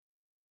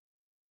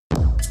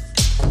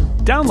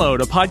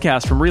Download, a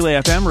podcast from Relay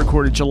FM,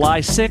 recorded July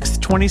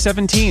 6th,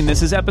 2017.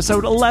 This is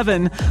episode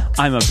 11.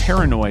 I'm a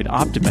paranoid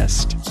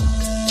optimist.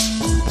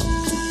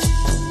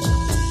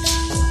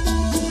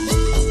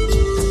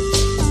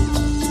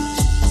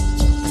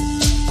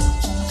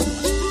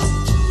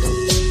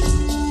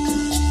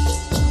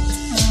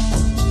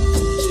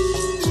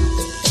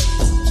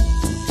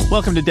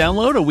 Welcome to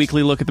Download, a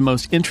weekly look at the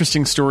most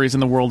interesting stories in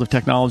the world of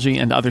technology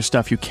and other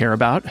stuff you care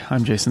about.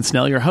 I'm Jason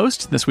Snell, your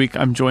host. This week,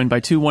 I'm joined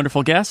by two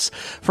wonderful guests.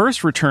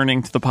 First,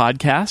 returning to the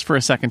podcast for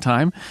a second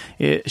time,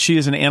 she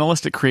is an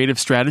analyst at Creative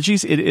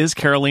Strategies. It is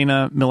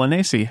Carolina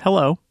Milanesi.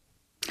 Hello.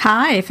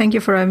 Hi, thank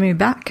you for having me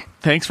back.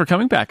 Thanks for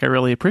coming back. I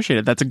really appreciate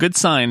it. That's a good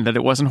sign that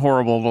it wasn't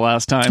horrible the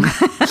last time.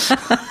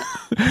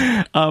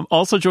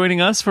 Also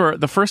joining us for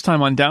the first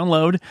time on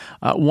Download,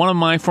 one of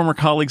my former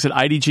colleagues at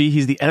IDG.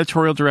 He's the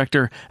editorial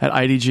director at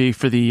IDG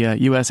for the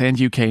US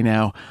and UK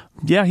now.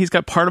 Yeah, he's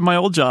got part of my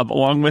old job,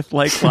 along with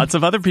lots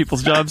of other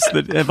people's jobs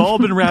that have all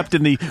been wrapped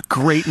in the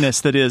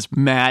greatness that is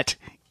Matt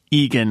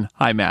Egan.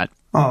 Hi, Matt.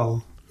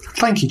 Oh,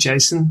 thank you,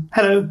 Jason.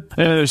 Hello.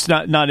 There's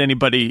not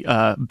anybody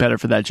better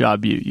for that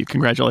job. You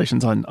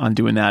congratulations on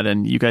doing that,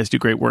 and you guys do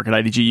great work at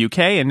IDG UK,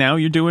 and now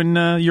you're doing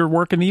your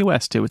work in the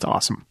US too. It's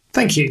awesome.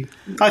 Thank you.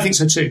 I think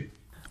so too.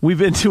 We've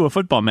been to a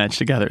football match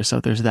together, so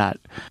there's that.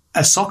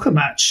 A soccer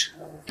match?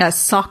 A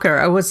soccer,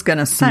 I was going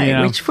to say.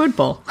 Yeah. Which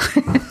football?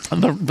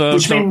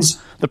 Which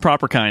means the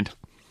proper kind.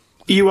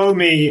 You owe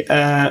me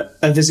a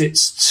visit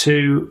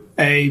to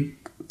a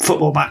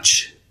football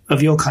match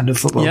of your kind of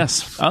football.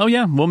 Yes. Oh,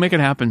 yeah. We'll make it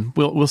happen.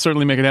 We'll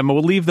certainly make it happen.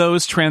 We'll leave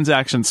those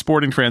transactions,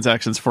 sporting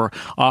transactions, for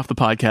off the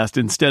podcast.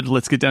 Instead,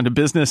 let's get down to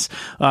business.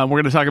 We're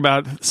going to talk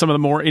about some of the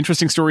more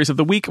interesting stories of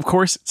the week. Of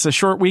course, it's a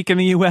short week in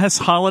the U.S.,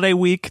 holiday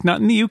week, not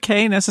in the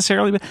U.K.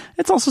 necessarily, but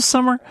it's also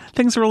summer.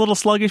 Things are a little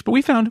sluggish, but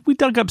we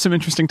dug up some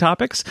interesting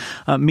topics.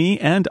 Me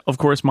and, of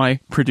course,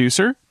 my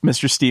producer,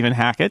 Mr. Stephen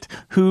Hackett,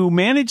 who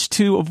managed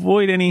to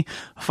avoid any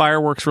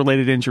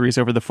fireworks-related injuries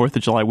over the 4th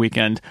of July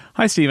weekend.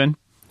 Hi, Stephen.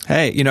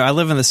 Hey, I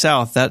live in the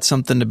South. That's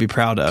something to be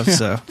proud of.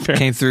 So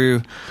came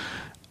through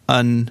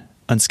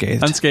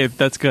unscathed. Unscathed.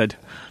 That's good.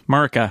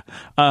 Marika.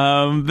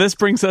 This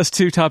brings us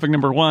to topic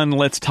number one.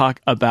 Let's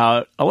talk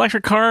about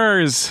electric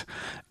cars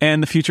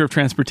and the future of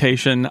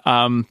transportation.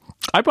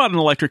 I bought an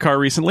electric car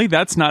recently.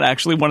 That's not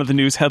actually one of the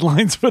news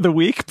headlines for the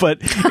week, but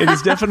it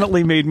has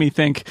definitely made me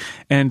think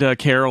and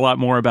care a lot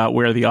more about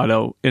where the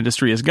auto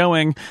industry is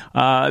going.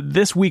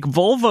 This week,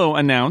 Volvo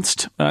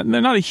announced, they're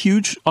not a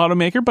huge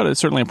automaker, but it's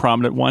certainly a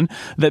prominent one,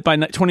 that by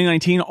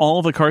 2019, all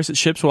of the cars it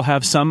ships will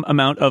have some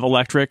amount of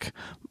electric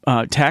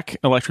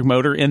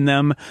motor in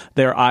them.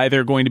 They're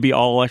either going to be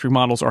all electric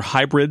models or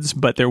hybrids,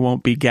 but there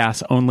won't be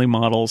gas-only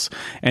models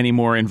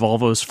anymore in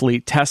Volvo's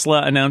fleet.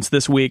 Tesla announced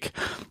this week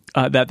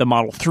that the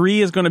Model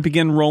 3 is going to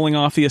begin rolling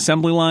off the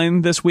assembly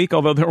line this week,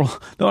 although they're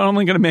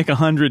only going to make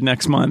 100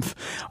 next month.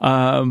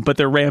 But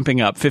they're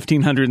ramping up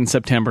 1,500 in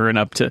September and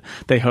up to,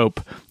 they hope,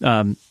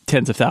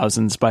 tens of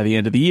thousands by the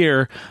end of the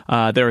year.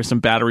 There are some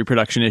battery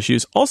production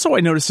issues. Also,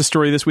 I noticed a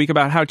story this week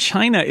about how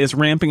China is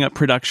ramping up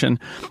production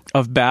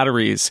of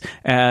batteries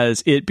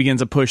as it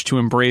begins a push to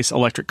embrace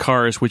electric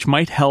cars, which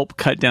might help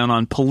cut down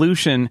on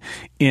pollution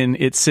in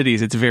its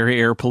cities, its very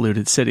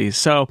air-polluted cities.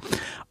 So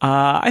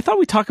I thought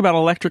we'd talk about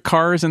electric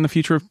cars and the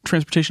future of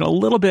transportation a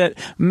little bit.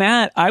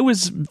 Matt, I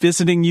was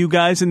visiting you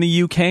guys in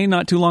the UK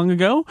not too long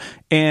ago.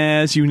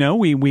 As you know,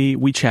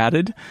 we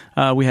chatted.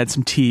 We had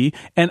some tea.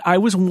 And I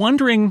was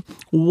wondering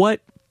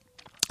what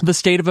the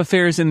state of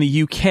affairs in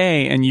the UK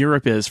and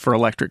Europe is for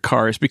electric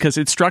cars, because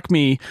it struck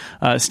me,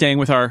 staying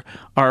with our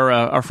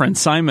friend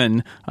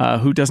Simon,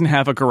 who doesn't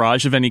have a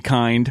garage of any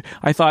kind.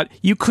 I thought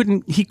he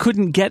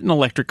couldn't get an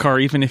electric car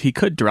even if he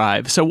could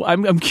drive. So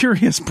I'm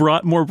curious,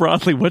 more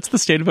broadly, what's the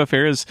state of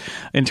affairs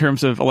in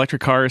terms of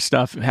electric car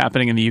stuff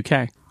happening in the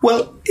UK?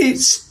 Well,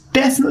 it's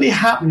definitely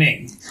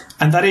happening,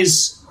 and that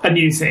is a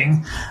new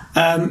thing.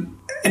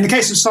 In the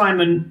case of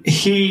Simon,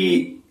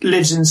 he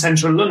lives in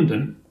central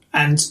London,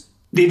 and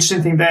the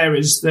interesting thing there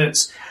is that,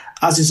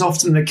 as is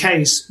often the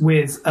case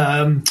with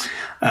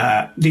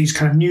these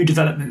kind of new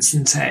developments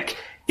in tech,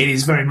 it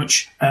is very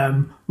much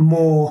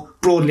more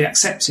broadly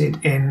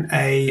accepted in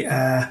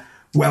a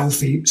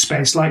wealthy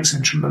space like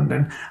central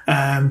London.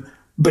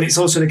 But it's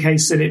also the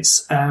case that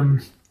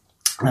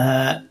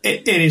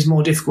it is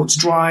more difficult to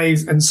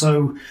drive, and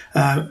so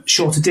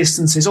shorter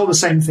distances, all the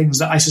same things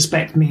that I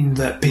suspect mean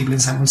that people in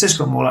San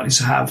Francisco are more likely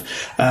to have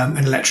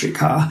an electric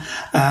car.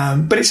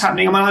 But it's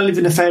happening. I mean, I live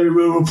in a fairly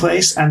rural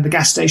place, and the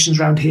gas stations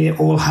around here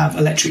all have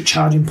electric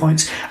charging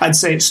points. I'd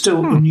say it's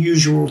still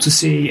unusual to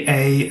see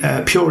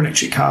a pure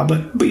electric car,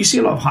 but you see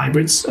a lot of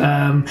hybrids.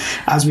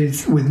 As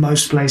with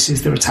most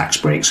places, there are tax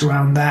breaks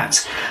around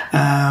that.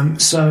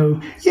 So,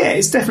 yeah,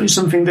 it's definitely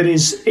something that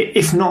is,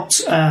 if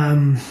not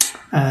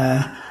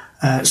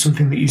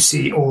something that you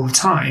see all the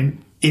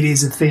time, it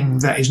is a thing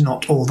that is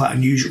not all that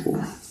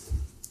unusual.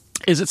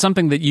 Is it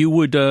something that you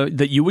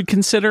would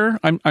consider?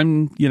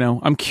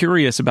 I'm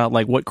curious about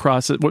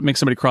what makes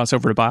somebody cross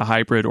over to buy a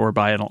hybrid or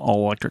buy an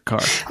all electric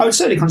car. I would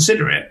certainly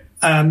consider it.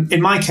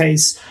 in my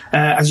case,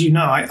 as you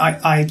know,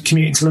 I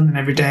commute into London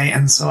every day,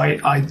 and so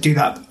I do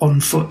that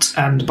on foot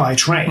and by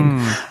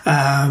train.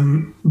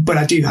 But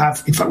I do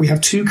have, in fact, we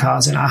have 2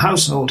 cars in our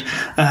household,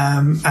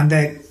 and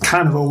they're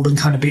kind of old and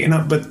kind of beaten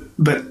up,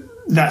 but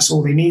that's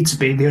all they need to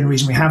be. The only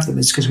reason we have them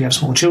is because we have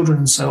small children,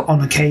 and so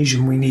on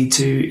occasion we need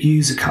to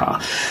use a car.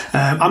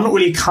 I'm not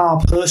really a car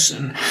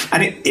person,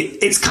 and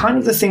it's kind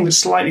of the thing that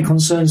slightly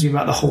concerns me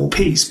about the whole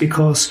piece,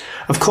 because,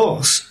 of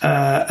course,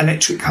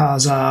 electric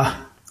cars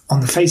are, on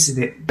the face of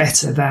it,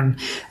 better than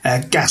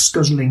a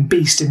gas-guzzling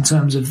beast in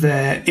terms of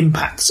their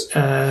impact,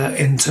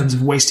 in terms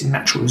of wasting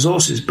natural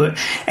resources. But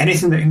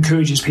anything that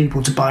encourages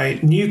people to buy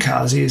new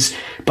cars is,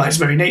 by its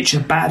very nature,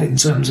 bad in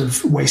terms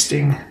of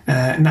wasting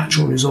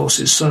natural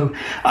resources. So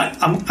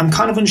I'm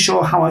kind of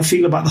unsure how I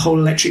feel about the whole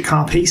electric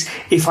car piece.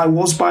 If I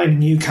was buying a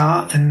new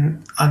car,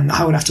 and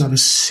I would have to have a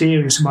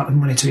serious amount of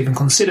money to even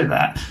consider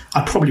that,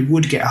 I probably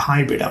would get a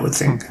hybrid, I would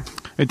think.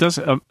 It does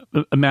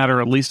matter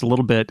at least a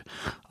little bit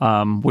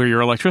where your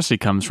electricity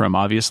comes from.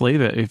 Obviously,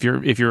 that if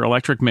your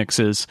electric mix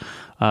is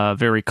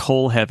very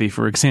coal heavy,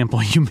 for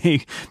example, you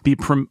may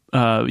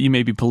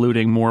be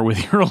polluting more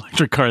with your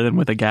electric car than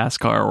with a gas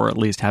car, or at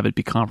least have it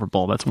be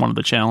comparable. That's one of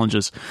the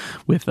challenges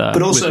with.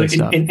 But also,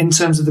 in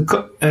terms of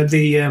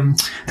the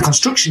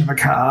construction of a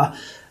car,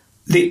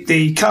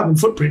 the carbon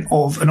footprint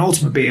of an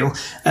automobile.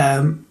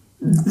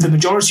 The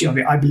majority of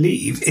it, I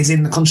believe, is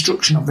in the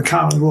construction of the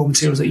car and the raw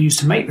materials that are used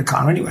to make the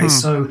car anyway.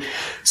 So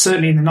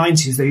certainly in the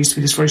 90s, there used to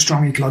be this very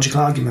strong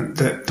ecological argument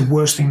that the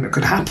worst thing that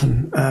could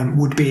happen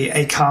would be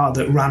a car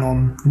that ran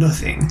on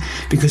nothing,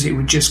 because it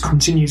would just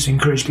continue to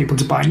encourage people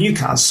to buy new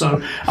cars.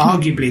 So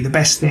arguably the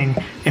best thing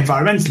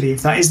environmentally,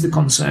 if that is the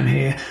concern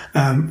here,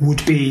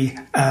 would be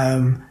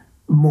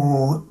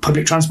more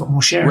public transport,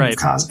 more sharing of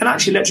cars. And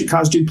actually electric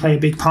cars do play a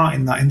big part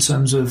in that, in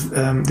terms of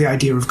the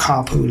idea of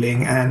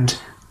carpooling and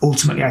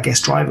ultimately, I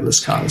guess,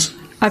 driverless cars.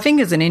 I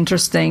think it's an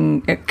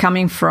interesting,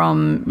 coming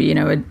from,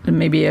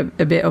 maybe a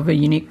bit of a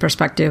unique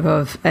perspective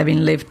of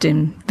having lived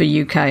in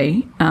the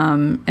UK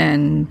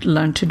and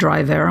learned to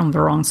drive there on the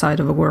wrong side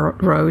of a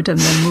road, and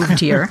then moved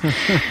here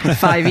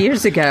 5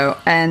 years ago.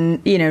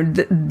 And,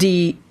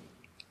 the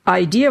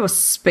idea of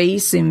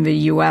space in the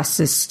US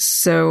is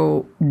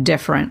so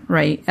different,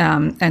 right?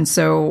 And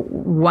so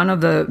one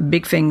of the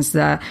big things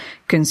that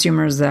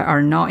consumers that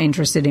are not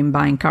interested in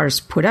buying cars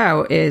put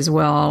out is,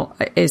 well,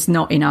 it's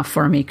not enough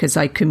for me because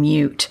I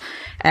commute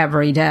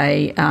every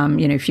day.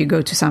 If you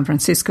go to San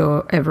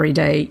Francisco every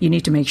day, you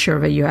need to make sure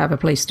that you have a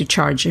place to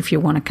charge if you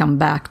want to come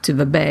back to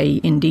the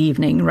Bay in the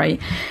evening, right?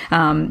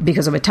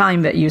 Because of the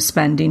time that you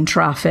spend in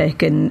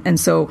traffic. And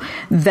so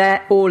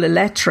that all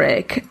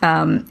electric,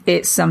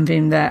 it's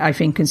something that I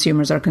think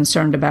consumers are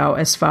concerned about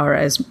as far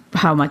as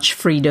how much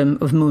freedom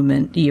of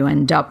movement you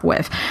end up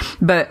with.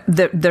 But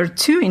there are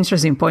 2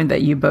 interesting points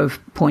that you both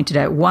pointed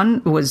out.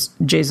 One was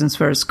Jason's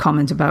first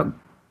comment about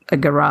a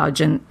garage,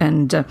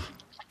 and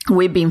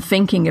we've been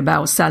thinking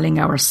about selling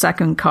our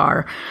second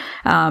car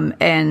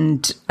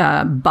and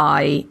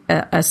buy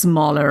a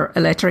smaller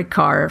electric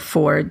car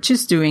for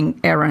just doing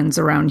errands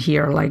around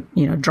here, like,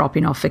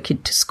 dropping off a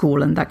kid to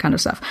school and that kind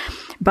of stuff.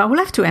 But I will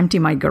have to empty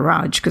my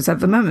garage because at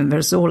the moment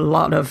there's a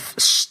lot of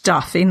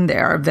stuff in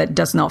there that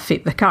does not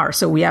fit the car.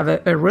 So we have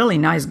a really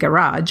nice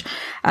garage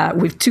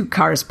with 2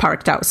 cars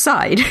parked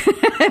outside.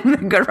 And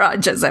the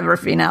garage has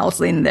everything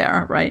else in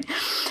there, right?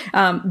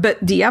 But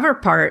the other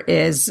part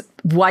is,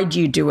 why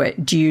do you do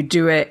it? Do you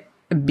do it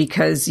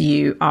because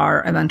you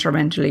are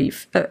environmentally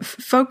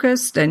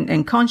focused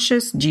and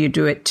conscious? Do you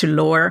do it to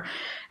lower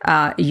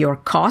your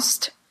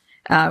cost?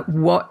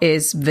 What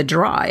is the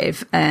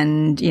drive?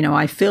 And,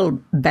 I feel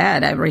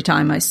bad every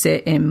time I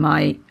sit in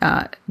my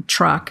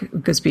truck,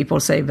 because people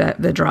say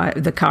that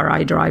the car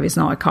I drive is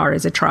not a car,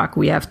 it's a truck.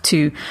 We have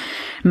 2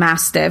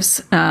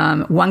 Mastiffs,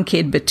 1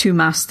 kid, but 2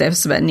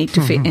 Mastiffs that need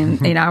to fit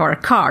in our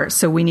car.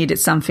 So we needed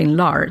something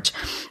large.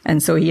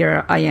 And so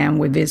here I am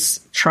with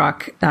this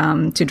truck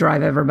to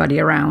drive everybody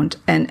around.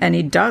 And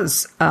it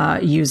does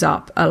use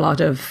up a lot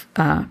of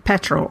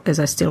petrol, as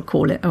I still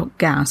call it, or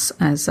gas,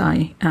 as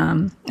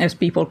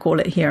people call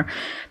it here.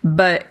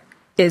 But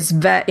is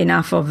that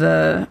enough of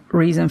a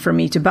reason for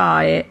me to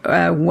buy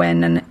it?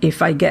 When and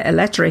if I get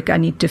electric, I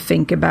need to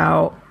think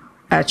about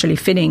actually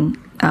fitting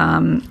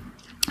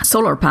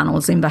solar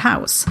panels in the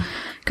house,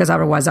 because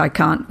otherwise I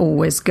can't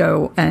always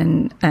go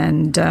and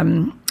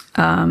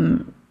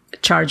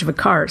charge the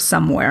car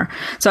somewhere.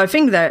 So I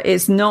think that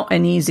it's not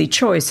an easy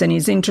choice, and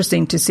it's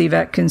interesting to see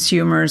that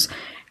consumers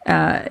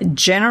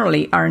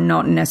generally are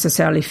not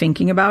necessarily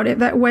thinking about it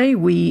that way.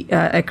 We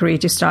at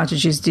Creative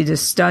Strategies did a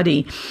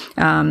study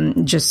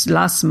just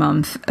last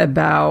month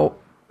about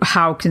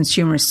how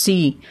consumers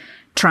see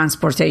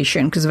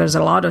transportation, because there's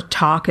a lot of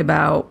talk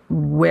about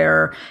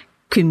where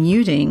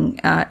commuting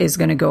is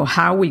going to go,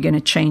 how we're going to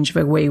change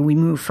the way we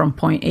move from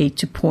point A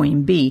to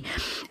point B.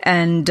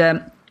 And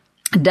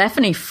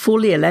definitely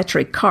fully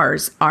electric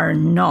cars are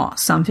not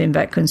something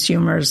that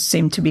consumers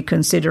seem to be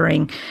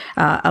considering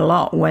a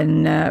lot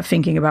when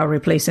thinking about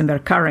replacing their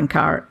current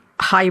car.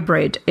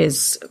 hybrid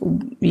is,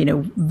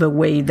 the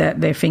way that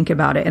they think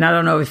about it. And I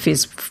don't know if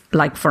it's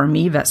like for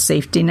me, that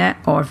safety net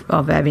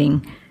of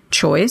having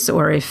choice,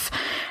 or if,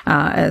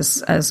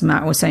 as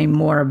Matt was saying,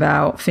 more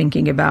about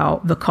thinking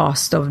about the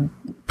cost of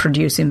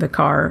producing the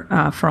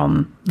car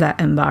from that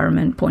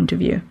environment point of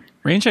view.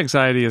 Range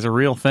anxiety is a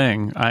real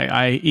thing.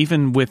 I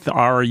even with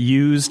our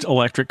used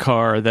electric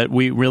car that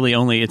we really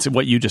only, it's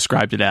what you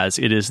described it as.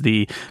 It is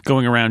the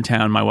going around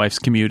town. My wife's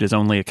commute is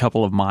only a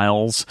couple of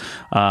miles.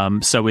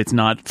 So it's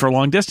not for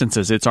long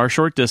distances. It's our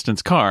short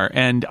distance car.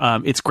 And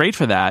it's great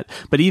for that.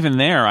 But even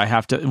there,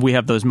 we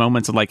have those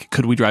moments of like,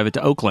 could we drive it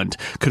to Oakland?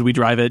 Could we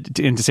drive it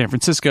into San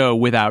Francisco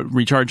without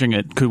recharging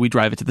it? Could we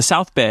drive it to the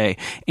South Bay?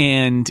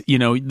 And,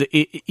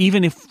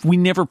 even if we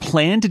never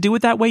planned to do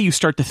it that way, you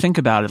start to think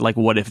about it like,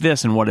 what if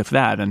this and what if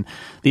that? And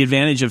the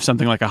advantage of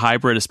something like a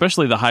hybrid,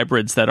 especially the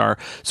hybrids that are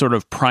sort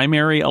of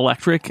primary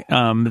electric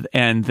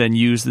and then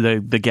use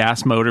the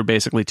gas motor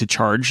basically to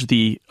charge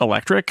the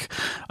electric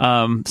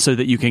so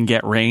that you can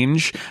get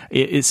range.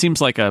 It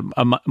seems like a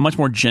much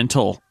more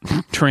gentle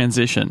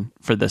transition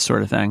for this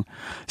sort of thing.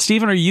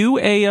 Stephen, are you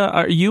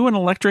an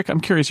electric?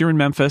 I'm curious. You're in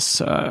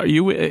Memphis. Are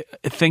you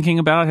thinking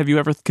about? Have you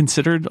ever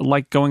considered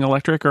like going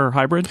electric or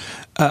hybrid?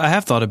 I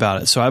have thought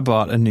about it. So I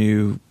bought a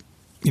new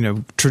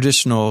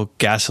traditional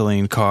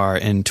gasoline car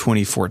in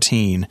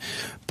 2014,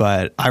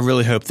 but I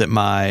really hope that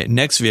my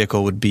next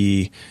vehicle would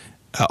be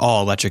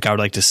all electric. I would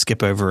like to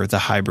skip over the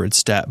hybrid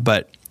step,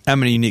 but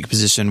I'm in a unique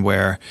position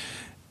where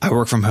I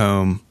work from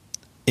home.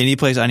 Any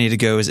place I need to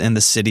go is in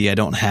the city. I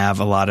don't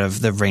have a lot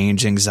of the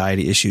range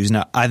anxiety issues.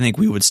 Now, I think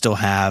we would still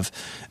have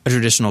a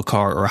traditional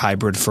car or a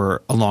hybrid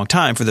for a long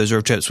time. For those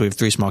road trips, we have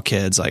 3 small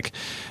kids. Like,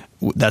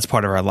 that's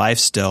part of our life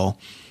still.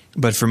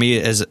 But for me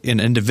as an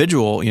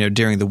individual,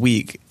 during the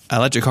week, an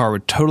electric car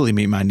would totally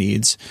meet my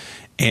needs.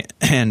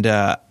 And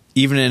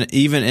even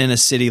in a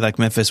city like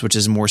Memphis, which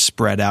is more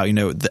spread out,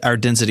 our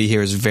density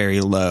here is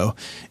very low.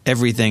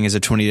 Everything is a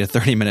 20 to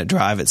 30 minute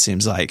drive, it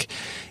seems like.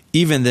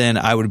 Even then,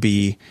 I'd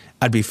be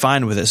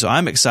fine with it. So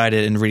I'm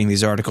excited in reading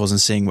these articles and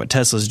seeing what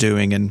Tesla's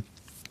doing, and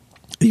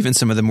even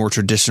some of the more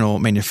traditional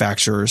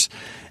manufacturers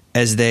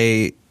as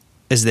they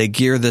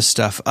gear this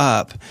stuff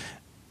up.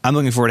 I'm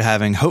looking forward to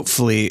having,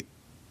 hopefully,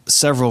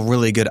 several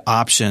really good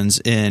options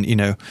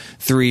in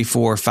 3,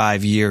 4,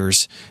 5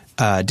 years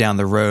down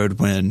the road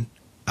when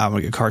I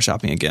want to go car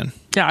shopping again.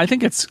 Yeah, I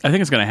think it's going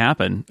to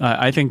happen.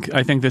 I think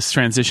this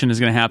transition is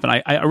going to happen.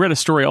 I read a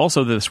story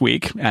also this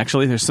week.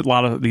 Actually, there's a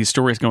lot of these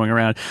stories going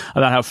around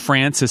about how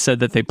France has said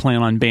that they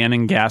plan on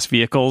banning gas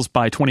vehicles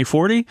by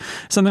 2040,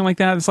 something like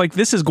that. It's like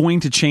this is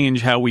going to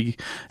change how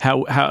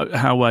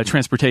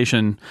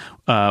transportation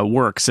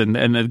works, and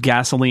the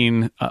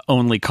gasoline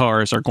only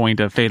cars are going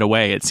to fade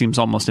away. It seems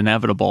almost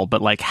inevitable.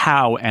 But like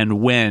how and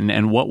when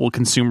and what will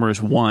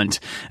consumers want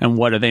and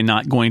what are they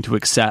not going to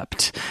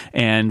accept?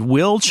 And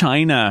will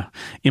China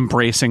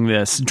embracing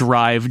this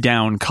drive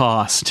down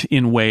cost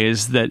in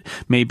ways that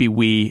maybe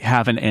we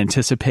haven't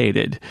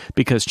anticipated,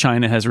 because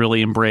China has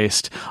really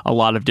embraced a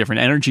lot of different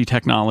energy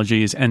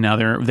technologies, and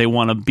now they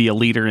want to be a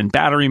leader in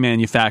battery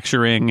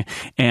manufacturing,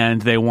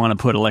 and they want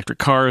to put electric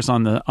cars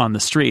on the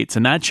streets,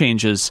 and that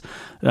changes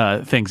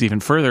things even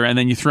further. And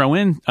then you throw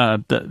in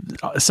the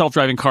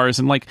self-driving cars,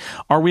 and like,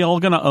 are we all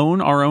going to own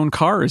our own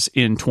cars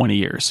in 20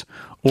 years?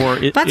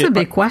 That's a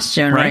big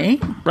question, right?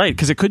 Right,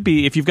 because it could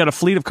be, if you've got a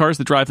fleet of cars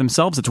that drive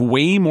themselves, it's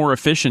way more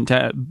efficient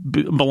to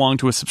belong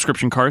to a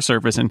subscription car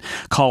service and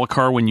call a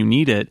car when you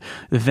need it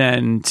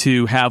than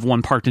to have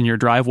one parked in your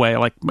driveway.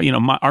 Like,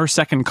 our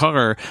second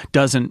car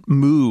doesn't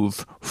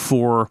move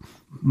for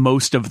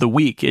most of the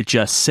week. It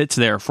just sits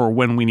there for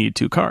when we need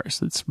 2 cars.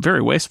 It's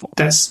very wasteful.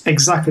 That's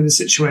exactly the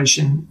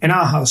situation in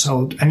our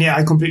household. And yeah,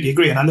 I completely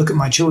agree. And I look at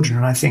my children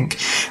and I think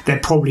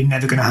they're probably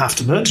never going to have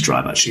to learn to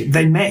drive, actually.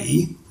 They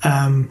may,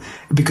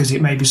 because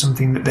it may be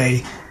something that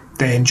they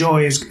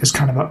enjoy as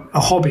kind of a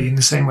hobby, in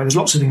the same way there's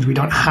lots of things we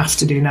don't have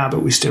to do now,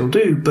 but we still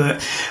do.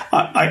 But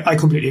I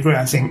completely agree.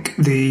 I think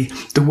the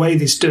way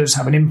this does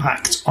have an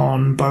impact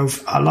on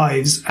both our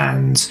lives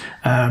and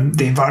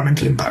the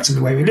environmental impact of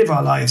the way we live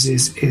our lives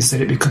is that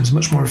it becomes a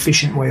much more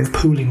efficient way of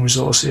pooling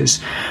resources.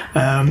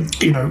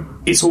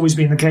 It's always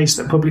been the case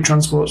that public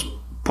transport's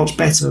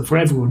better for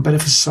everyone, better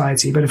for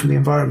society, better for the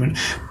environment.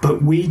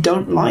 But we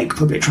don't like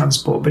public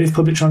transport. But if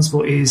public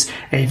transport is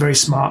a very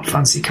smart,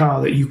 fancy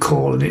car that you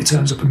call and it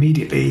turns up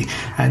immediately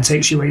and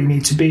takes you where you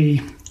need to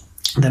be,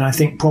 then I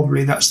think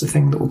probably that's the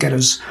thing that will get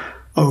us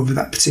over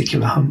that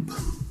particular hump.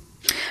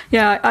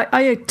 Yeah,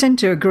 I tend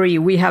to agree.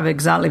 We have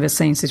exactly the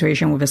same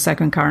situation with a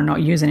second car,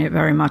 not using it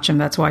very much. And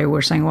that's why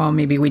we're saying, well,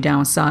 maybe we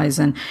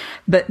downsize.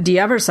 But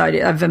the other side,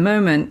 at the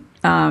moment,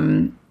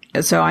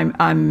 so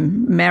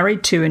I'm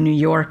married to a New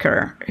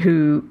Yorker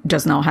who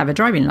does not have a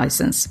driving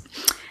license.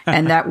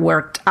 And that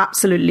worked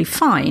absolutely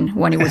fine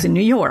when he was in New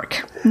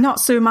York.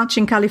 Not so much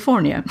in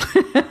California.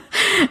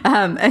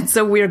 And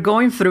so we're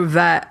going through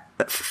that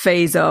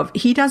phase of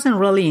he doesn't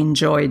really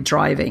enjoy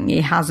driving.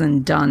 He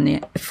hasn't done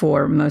it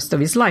for most of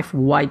his life.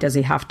 Why does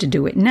he have to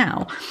do it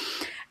now?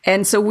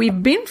 And so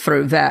we've been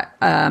through that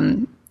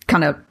kind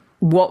of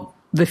what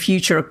the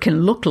future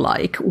can look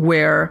like,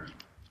 where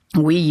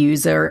we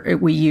use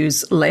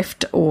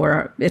Lyft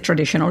or a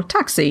traditional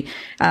taxi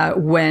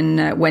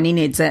when he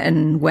needs it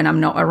and when I'm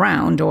not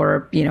around,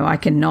 or I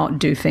cannot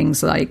do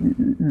things like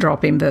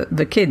dropping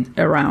the kid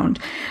around.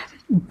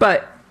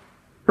 But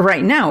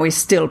right now it's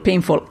still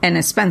painful and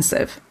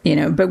expensive,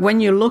 But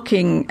when you're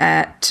looking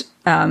at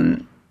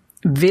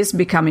this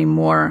becoming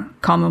more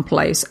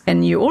commonplace,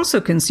 and you also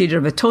consider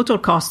the total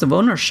cost of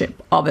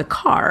ownership of a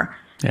car,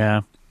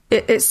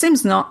 it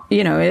seems not,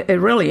 it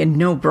really a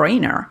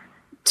no-brainer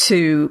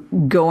to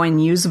go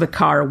and use the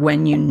car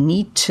when you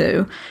need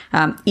to,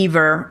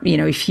 either,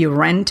 if you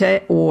rent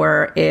it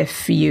or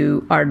if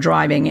you are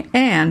driving.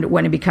 And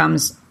when it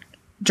becomes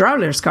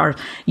driverless car,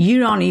 you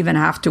don't even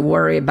have to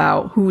worry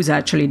about who's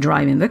actually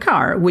driving the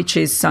car, which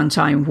is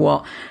sometimes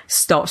what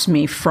stops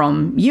me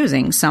from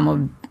using some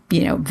of,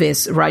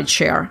 these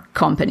rideshare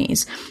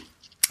companies.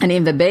 And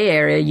in the Bay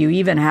Area, you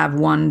even have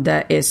one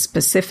that is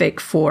specific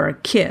for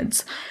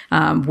kids,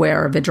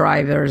 where the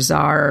drivers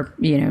are,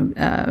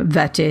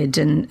 vetted.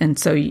 And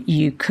so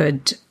you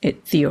could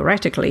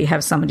theoretically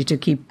have somebody to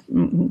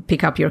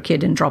pick up your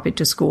kid and drop it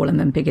to school and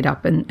then pick it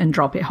up and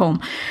drop it home.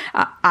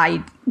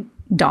 I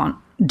don't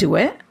do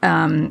it.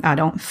 I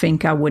don't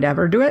think I would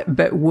ever do it.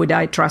 But would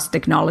I trust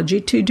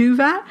technology to do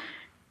that?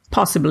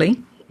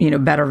 Possibly,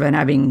 better than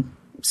having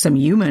some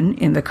human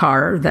in the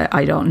car that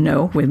I don't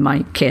know with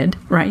my kid,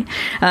 right?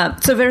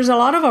 So there's a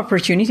lot of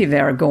opportunity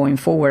there going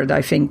forward,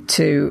 I think,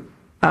 to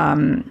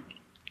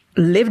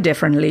live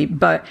differently.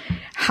 But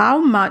how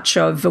much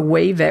of the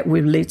way that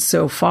we've lived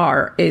so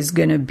far is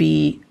going to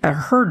be a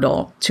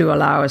hurdle to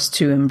allow us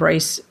to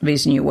embrace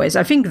these new ways?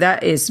 I think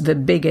that is the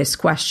biggest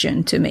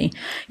question to me.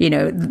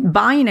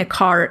 Buying a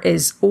car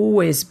has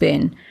always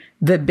been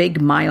the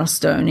big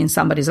milestone in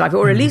somebody's life,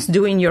 or at least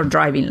doing your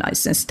driving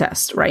license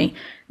test, right?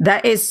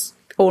 That is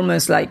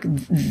almost like,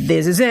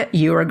 this is it.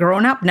 You're a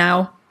grown up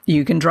now.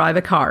 You can drive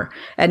a car.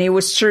 And it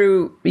was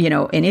true,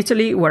 in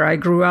Italy, where I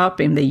grew up,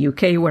 in the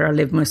UK, where I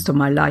lived most of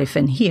my life,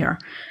 and here.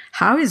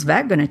 How is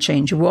that going to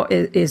change? What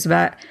is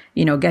that,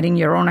 getting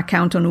your own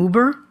account on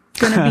Uber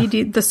going to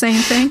be the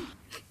same thing?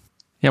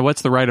 Yeah,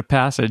 what's the rite of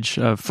passage?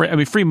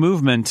 Free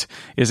movement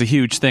is a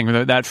huge thing.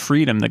 That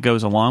freedom that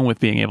goes along with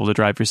being able to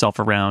drive yourself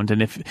around.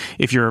 And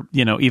if you're,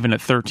 even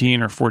at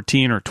 13 or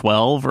 14 or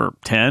 12 or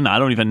 10, I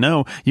don't even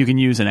know, you can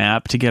use an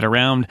app to get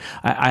around.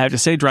 I have to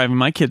say, driving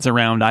my kids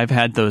around, I've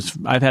had those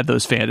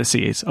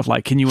fantasies of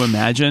like, can you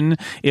imagine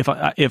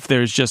if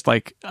there's just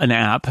like an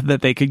app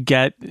that they could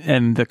get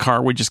and the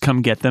car would just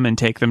come get them and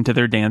take them to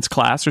their dance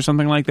class or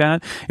something like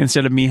that,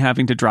 instead of me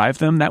having to drive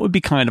them? That would be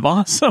kind of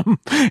awesome.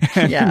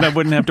 And I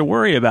wouldn't have to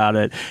worry about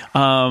it.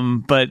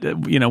 But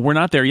we're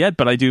not there yet,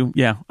 but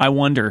I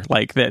wonder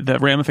like the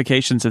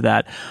ramifications of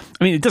that.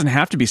 I mean, it doesn't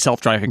have to be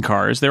self-driving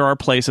cars. There are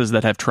places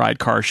that have tried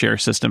car share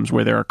systems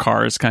where there are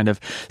cars kind of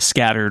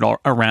scattered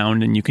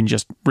around and you can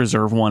just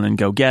reserve one and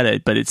go get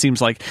it. But it seems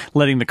like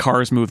letting the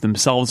cars move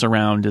themselves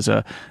around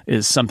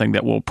is something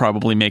that will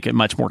probably make it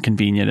much more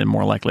convenient and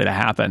more likely to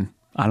happen.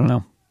 I don't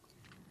know.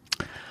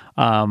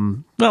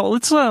 Well,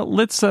 let's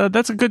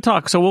that's a good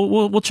talk. So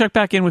we'll check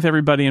back in with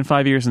everybody in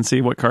 5 years and see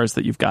what cars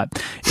that you've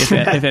got.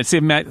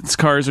 If Matt's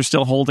cars are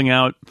still holding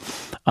out.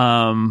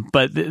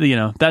 But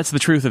that's the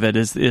truth of it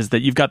is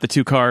that you've got the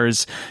two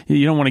cars.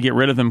 You don't want to get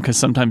rid of them because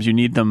sometimes you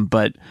need them,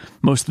 but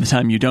most of the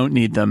time you don't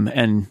need them.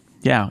 And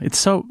it's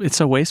so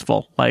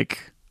wasteful.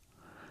 Like,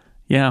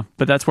 yeah,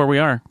 but that's where we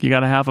are. You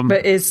got to have them.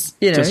 But is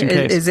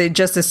it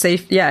just a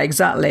safe? Yeah,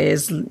 exactly.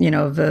 Is the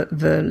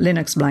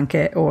Linux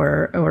blanket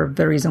or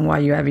the reason why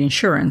you have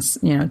insurance?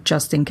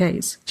 Just in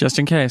case. Just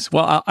in case.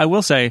 Well, I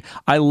will say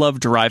I love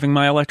driving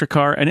my electric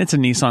car, and it's a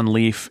Nissan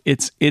Leaf.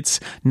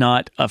 It's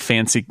not a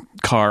fancy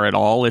car at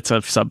all. It's a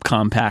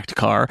subcompact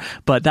car,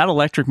 but that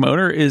electric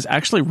motor is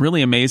actually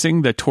really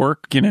amazing. The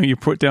torque, you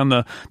put down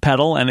the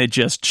pedal and it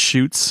just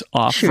shoots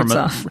off.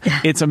 Yeah.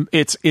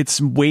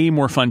 It's way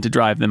more fun to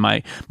drive than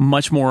my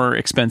much more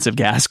expensive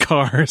gas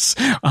cars.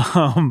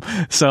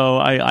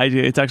 So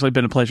it's actually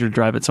been a pleasure to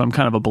drive it. So I'm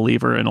kind of a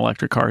believer in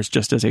electric cars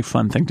just as a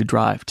fun thing to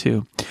drive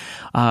too.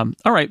 All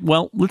right.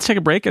 Well, let's take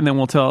a break and then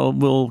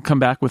we'll come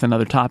back with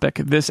another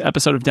topic. This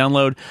episode of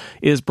Download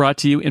is brought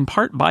to you in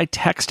part by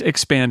Text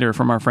Expander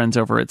from our friends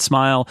over at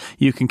Smile.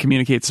 You can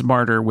communicate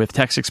smarter with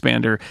Text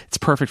Expander. It's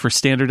perfect for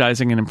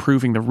standardizing and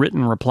improving the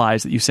written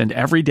replies that you send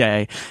every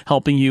day,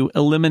 helping you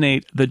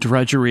eliminate the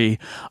drudgery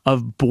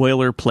of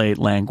boilerplate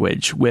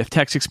language. With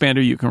Text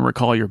Expander, you can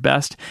recall your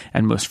best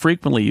and most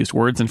frequently used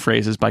words and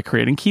phrases by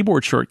creating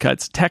keyboard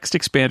shortcuts. Text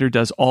Expander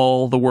does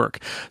all the work.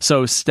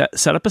 So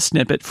set up a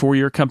snippet for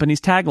your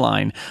company's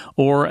tagline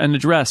or an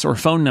address or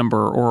phone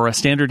number or a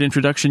standard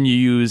introduction you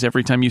use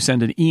every time you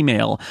send an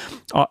email.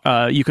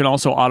 You can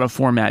also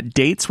auto-format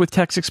dates with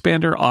Text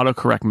Expander,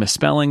 autocorrect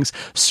misspellings,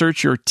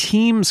 search your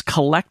team's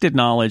collected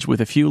knowledge with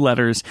a few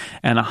letters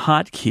and a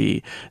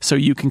hotkey so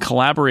you can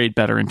collaborate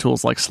better in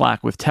tools like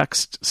Slack with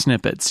text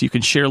snippets. You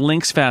can share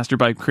links faster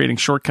by creating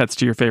shortcuts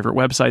to your favorite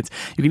websites.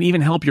 You can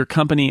even help your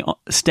company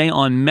stay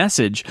on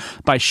message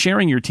by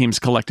sharing your team's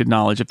collected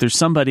knowledge. If there's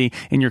somebody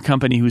in your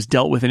company who's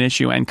dealt with an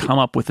issue and come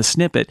up with a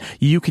snippet,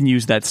 you can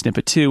use that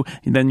snippet too,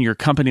 and then your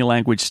company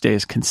language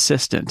stays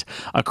consistent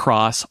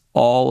across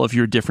all of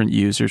your different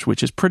users,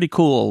 which is pretty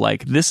cool.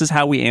 Like, this is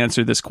how we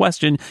answer this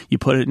question. You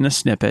put it in a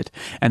snippet,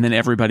 and then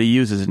everybody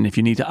uses it. And if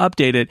you need to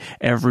update it,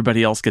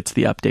 everybody else gets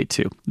the update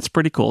too. It's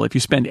pretty cool. If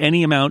you spend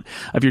any amount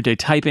of your day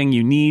typing,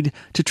 you need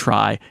to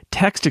try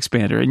Text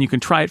Expander, and you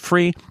can try it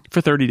free for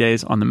 30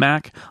 days on the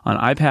Mac, on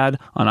iPad,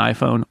 on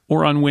iPhone,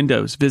 or on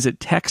Windows. Visit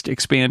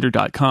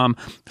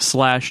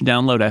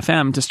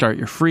textexpander.com/downloadfm to start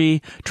your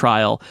free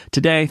trial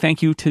today.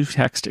 Thank you to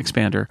Text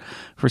Expander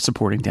for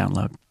supporting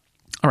Download.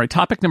 All right,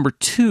 topic number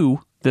 2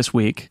 this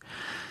week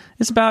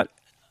is about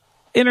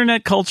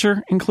internet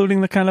culture, including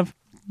the kind of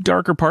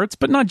darker parts,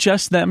 but not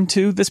just them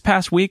too. This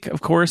past week,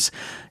 of course,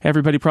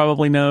 everybody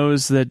probably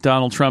knows that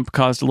Donald Trump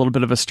caused a little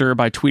bit of a stir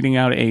by tweeting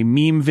out a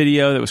meme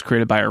video that was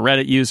created by a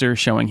Reddit user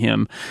showing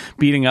him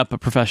beating up a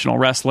professional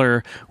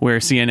wrestler where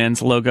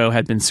CNN's logo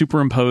had been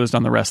superimposed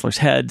on the wrestler's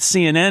head.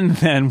 CNN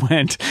then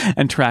went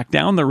and tracked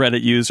down the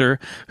Reddit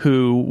user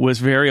who was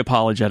very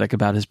apologetic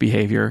about his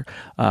behavior.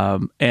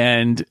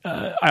 And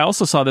I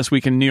also saw this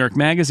week in New York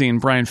Magazine,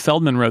 Brian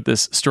Feldman wrote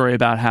this story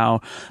about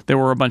how there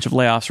were a bunch of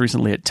layoffs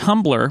recently at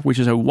Tumblr, which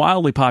is a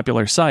wildly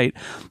popular site,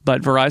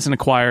 but Verizon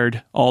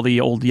acquired all the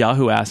old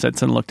Yahoo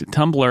assets and looked at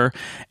Tumblr,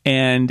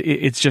 and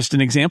it's just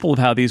an example of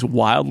how these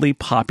wildly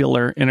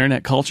popular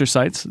internet culture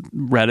sites,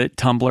 Reddit,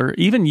 Tumblr,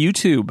 even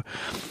YouTube,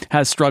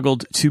 has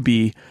struggled to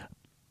be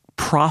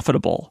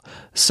profitable.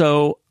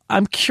 So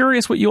I'm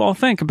curious what you all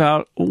think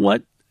about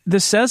what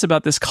this says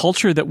about this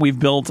culture that we've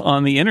built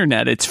on the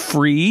internet. It's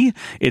free,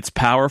 it's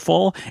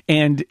powerful,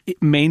 and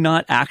it may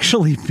not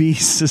actually be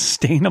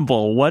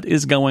sustainable. What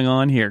is going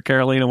on here?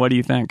 Carolina, what do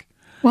you think?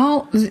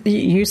 Well,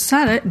 you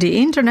said it. The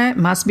internet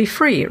must be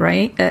free,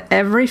 right?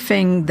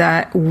 Everything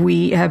that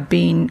we have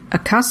been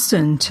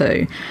accustomed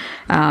to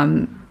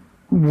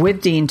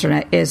with the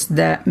internet is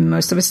that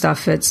most of the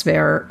stuff it's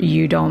where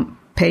you don't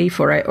pay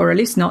for it, or at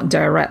least not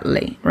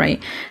directly,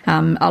 right?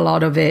 A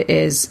lot of it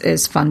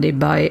is funded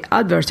by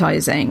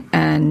advertising.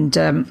 And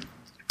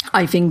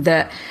I think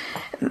that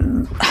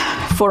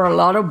for a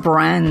lot of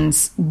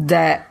brands,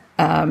 that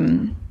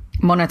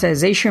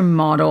monetization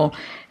model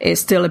is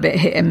still a bit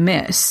hit and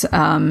miss.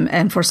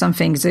 And for some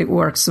things, it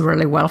works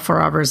really well.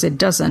 For others, it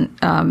doesn't.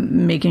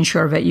 Making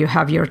sure that you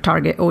have your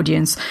target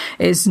audience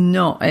is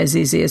not as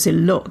easy as it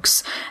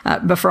looks.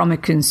 But from a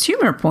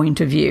consumer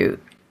point of view,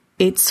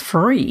 it's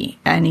free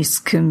and it's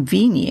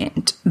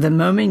convenient. The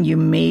moment you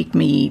make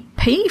me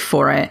pay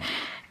for it,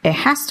 it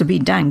has to be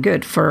dang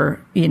good for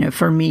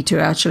me to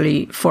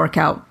actually fork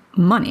out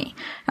money.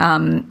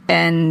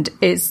 And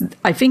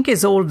I think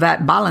it's all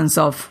that balance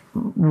of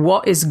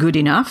what is good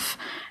enough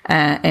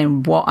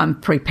and what I'm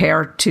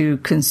prepared to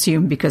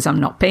consume because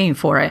I'm not paying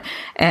for it.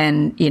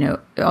 And,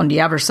 on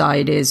the other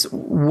side is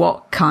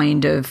what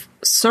kind of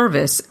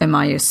service am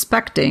I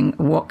expecting?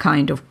 What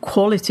kind of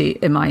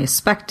quality am I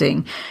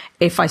expecting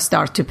if I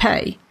start to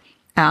pay?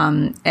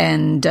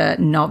 And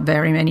not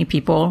very many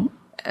people,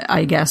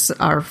 I guess,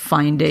 are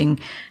finding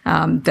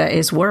that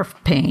it's worth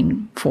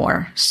paying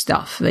for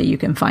stuff that you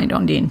can find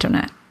on the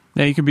internet.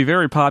 Yeah, you can be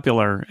very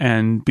popular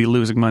and be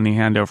losing money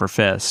hand over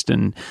fist.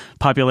 And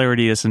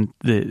popularity isn't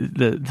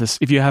the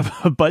if you have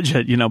a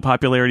budget,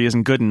 popularity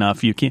isn't good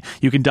enough. You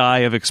can die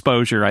of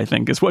exposure, I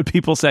think, is what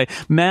people say.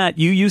 Matt,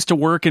 you used to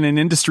work in an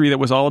industry that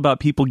was all about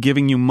people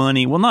giving you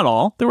money. Well, not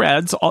all. There were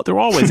ads. There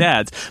were always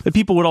ads. But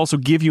people would also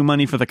give you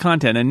money for the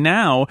content. And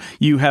now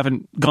you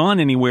haven't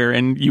gone anywhere,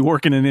 and you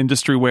work in an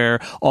industry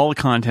where all the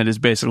content is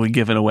basically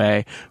given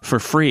away for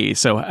free.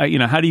 So,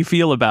 how do you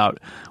feel about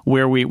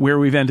where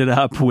we've ended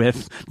up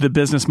with the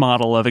business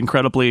model of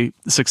incredibly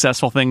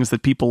successful things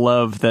that people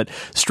love that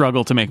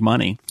struggle to make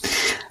money?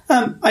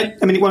 I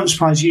mean, it won't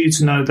surprise you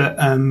to know that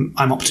I'm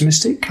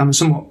optimistic. I'm a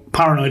somewhat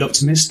paranoid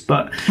optimist,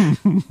 but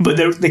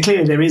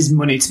clearly there is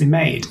money to be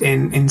made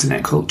in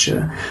internet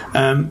culture.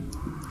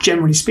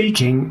 Generally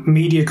speaking,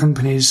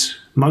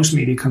 most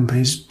media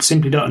companies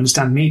simply don't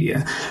understand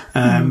media,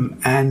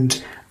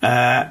 and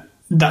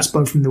that's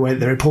both in the way that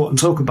they report and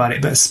talk about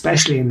it, but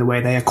especially in the way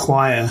they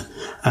acquire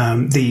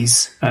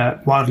these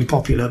wildly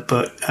popular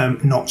but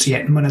not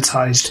yet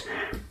monetized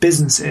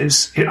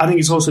businesses. I think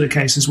it's also the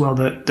case as well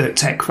that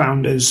tech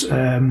founders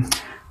are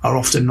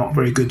often not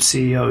very good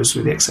CEOs,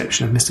 with the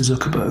exception of Mr.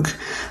 Zuckerberg.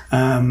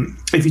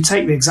 If you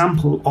take the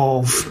example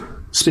of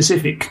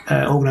specific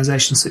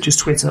organizations such as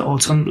Twitter or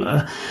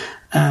Tumblr,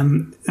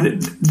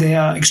 they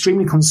are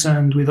extremely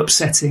concerned with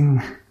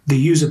upsetting the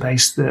user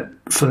base that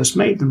first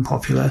made them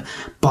popular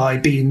by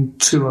being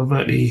too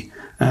overtly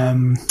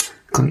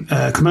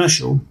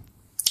commercial.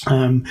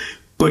 But,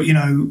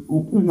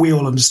 we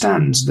all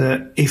understand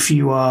that if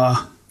you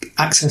are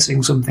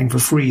accessing something for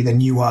free,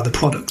 then you are the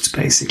product,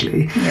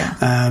 basically. Yeah.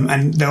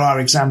 And there are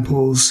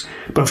examples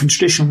both in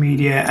traditional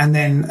media and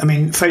then, I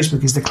mean,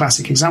 Facebook is the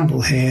classic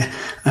example here.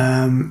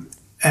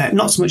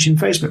 Not so much in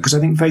Facebook, because I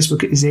think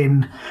Facebook is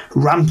in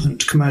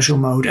rampant commercial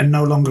mode and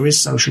no longer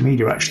is social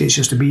media, actually. It's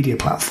just a media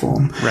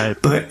platform. Right.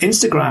 But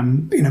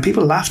Instagram, you know,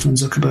 people laughed when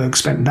Zuckerberg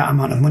spent that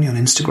amount of money on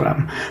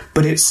Instagram,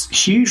 but it's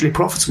hugely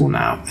profitable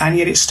now, and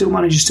yet it still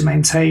manages to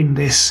maintain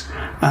this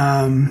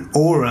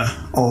aura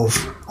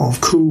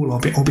of cool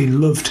or being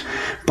loved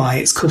by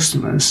its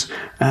customers.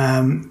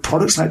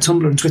 Products like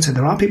Tumblr and Twitter,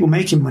 there are people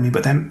making money,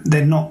 but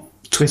they're not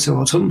Twitter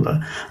or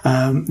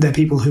Tumblr. They're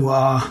people who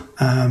are...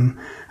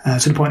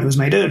 to the point that was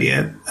made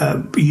earlier,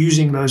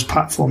 using those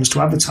platforms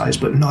to advertise,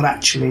 but not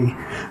actually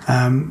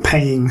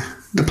paying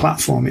the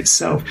platform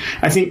itself.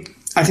 I think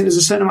there's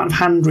a certain amount of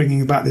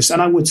hand-wringing about this, and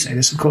I would say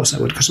this, of course I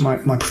would, because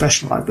of my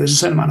professional life, but there's a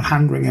certain amount of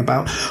hand-wringing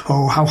about,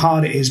 how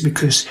hard it is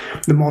because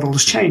the model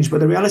has changed.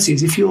 But the reality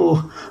is, if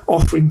you're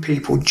offering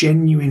people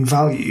genuine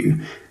value,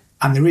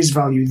 and there is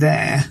value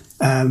there,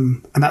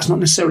 and that's not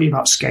necessarily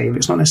about scale.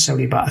 It's not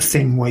necessarily about a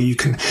thing where you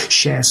can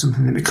share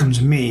something that becomes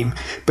a meme,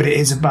 but it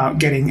is about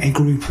getting a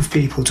group of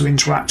people to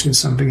interact with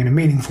something in a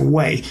meaningful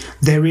way.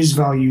 There is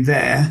value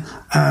there,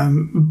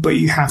 but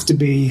you have to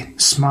be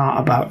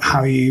smart about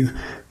how you,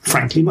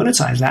 frankly,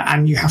 monetize that,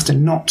 and you have to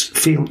not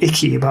feel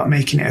icky about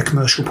making it a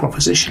commercial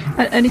proposition.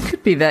 And it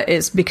could be that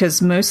it's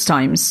because most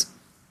times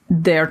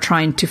they're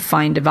trying to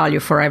find a value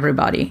for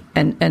everybody,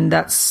 and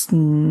that's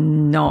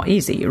not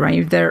easy,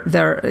 right?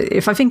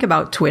 If I think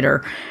about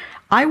Twitter,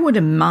 I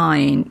wouldn't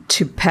mind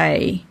to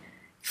pay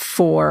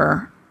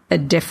for a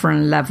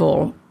different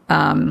level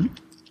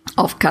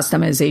of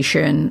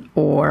customization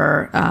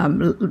or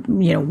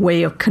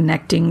way of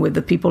connecting with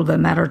the people that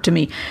matter to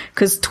me,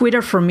 because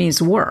Twitter for me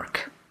is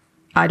work.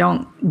 I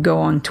don't go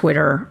on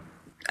Twitter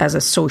as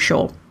a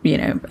social,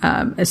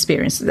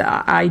 experience.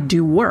 I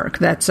do work.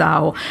 That's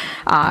how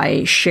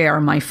I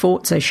share my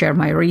thoughts. I share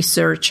my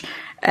research.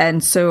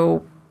 And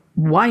so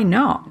why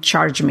not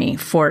charge me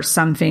for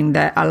something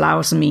that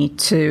allows me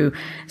to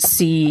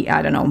see,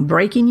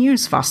 breaking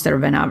news faster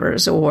than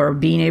others, or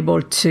being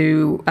able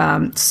to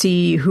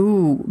see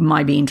who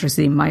might be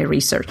interested in my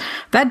research?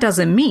 That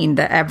doesn't mean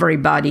that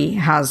everybody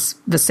has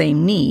the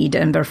same need,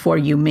 and therefore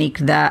you make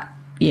that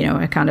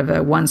a kind of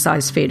a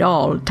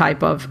one-size-fits-all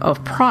type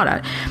of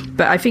product.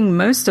 But I think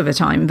most of the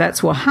time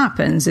that's what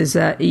happens, is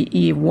that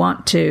you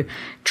want to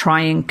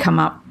try and come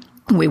up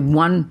with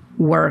one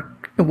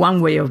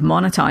way of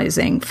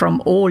monetizing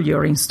from all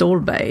your install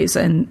base,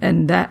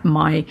 and that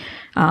might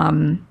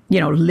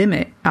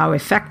limit how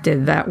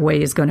effective that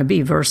way is going to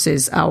be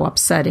versus how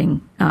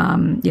upsetting,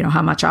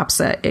 how much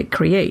upset it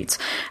creates.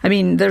 I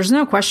mean, there's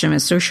no question that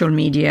social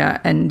media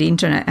and the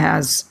internet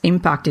has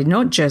impacted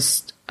not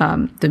just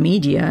the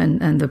media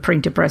and the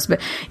printed press, but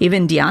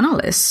even the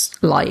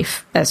analyst's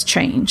life has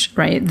changed,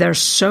 right? There's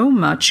so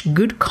much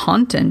good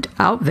content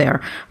out there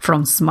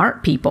from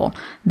smart people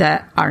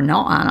that are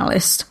not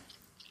analysts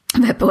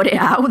that put it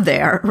out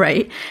there,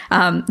 right?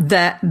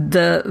 That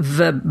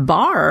the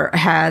bar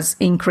has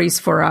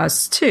increased for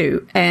us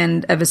too.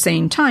 And at the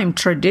same time,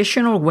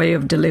 traditional way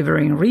of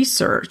delivering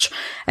research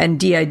and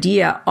the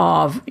idea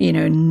of,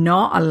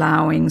 not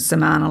allowing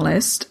some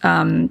analysts,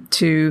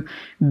 to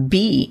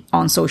be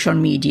on social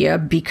media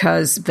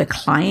because the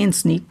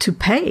clients need to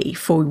pay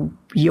for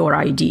your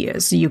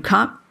ideas. You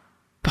can't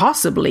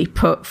possibly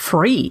put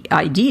free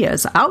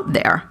ideas out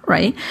there,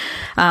 right?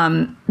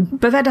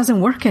 But that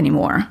doesn't work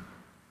anymore.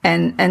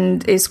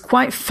 And it's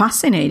quite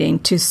fascinating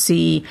to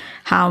see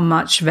how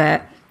much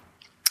that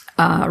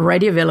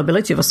ready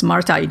availability of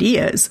smart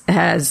ideas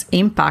has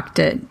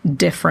impacted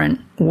different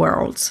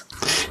worlds.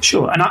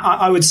 Sure. And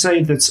I would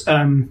say that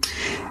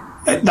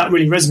that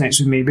really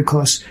resonates with me,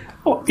 because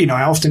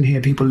I often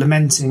hear people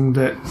lamenting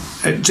that,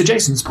 to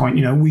Jason's point,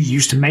 we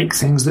used to make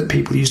things that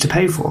people used to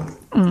pay for.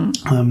 And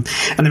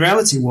the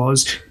reality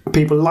was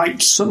people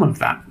liked some of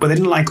that, but they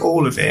didn't like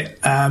all of it.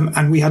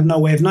 And we had no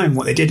way of knowing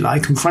what they did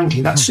like. And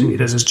frankly, that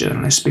suited us as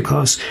journalists,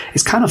 because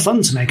it's kind of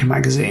fun to make a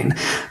magazine.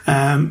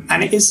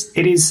 And it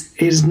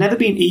has never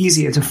been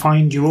easier to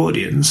find your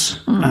audience.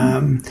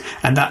 And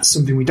that's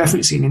something we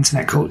definitely see in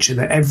internet culture,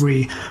 that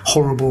every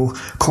horrible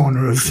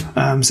corner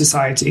of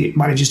society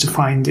manages to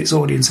find its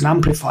audience and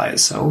amplify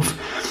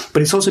itself.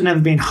 But it's also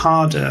never been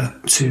harder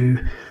to,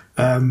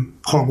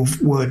 horrible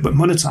word, but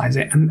monetize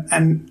it.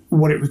 And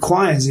what it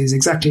requires is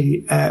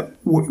exactly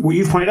what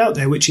you've pointed out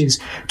there, which is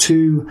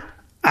to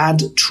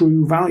add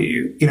true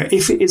value.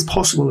 If it is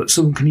possible that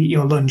someone can eat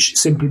your lunch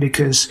simply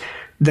because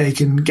they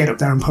can get up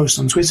there and post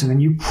on Twitter, then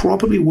you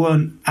probably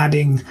weren't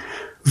adding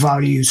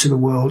value to the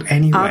world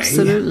anyway.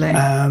 Absolutely.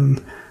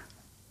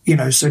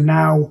 So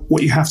now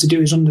what you have to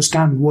do is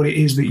understand what it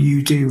is that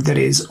you do that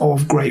is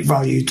of great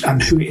value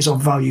and who it is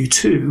of value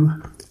to.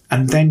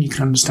 And then you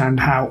can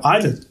understand how,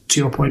 either, to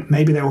your point,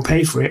 maybe they will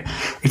pay for it.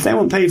 If they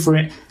won't pay for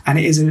it and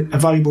it is a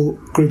valuable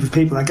group of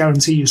people, I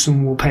guarantee you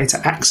someone will pay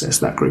to access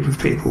that group of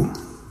people.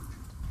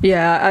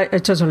 Yeah, I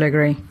totally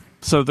agree.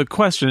 So the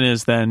question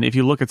is then, if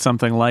you look at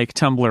something like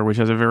Tumblr, which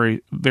has a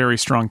very, very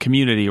strong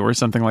community, or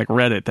something like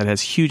Reddit that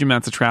has huge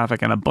amounts of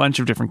traffic and a bunch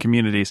of different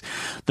communities,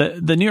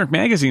 the New York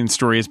Magazine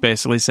story is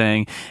basically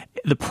saying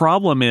the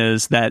problem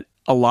is that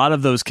a lot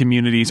of those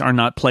communities are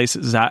not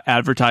places that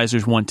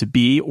advertisers want to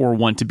be or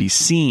want to be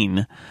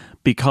seen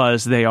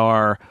because they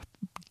are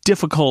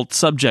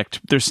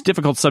there's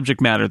difficult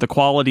subject matter. The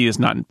quality is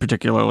not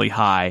particularly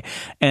high.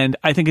 And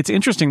I think it's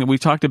interesting that we've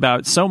talked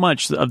about so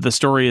much of the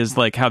story is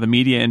like how the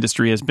media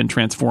industry has been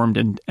transformed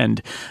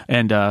and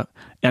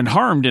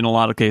harmed in a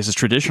lot of cases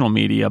traditional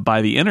media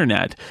by the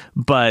internet.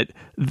 But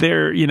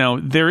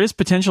there is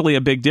potentially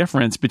a big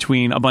difference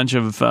between a bunch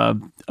of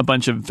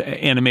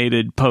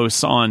animated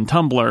posts on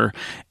Tumblr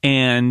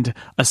and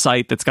a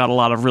site that's got a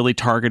lot of really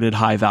targeted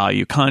high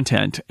value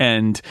content.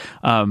 And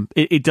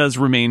it does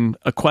remain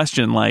a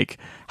question like,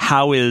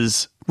 how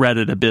is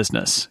Reddit a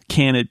business?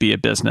 Can it be a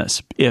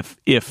business? If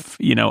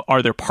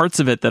are there parts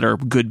of it that are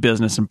good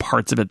business and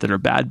parts of it that are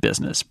bad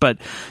business? But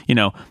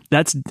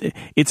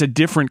it's a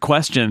different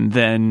question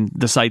than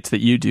the sites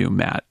that you do,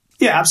 Matt.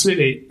 Yeah,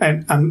 absolutely.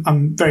 And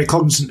I'm very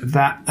cognizant of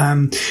that.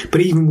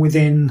 But even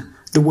within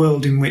the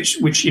world in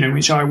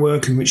which I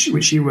work and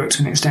which you work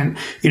to an extent,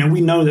 we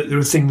know that there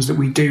are things that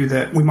we do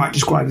that we might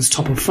describe as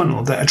top of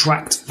funnel that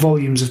attract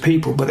volumes of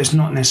people, but it's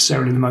not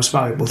necessarily the most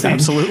valuable thing.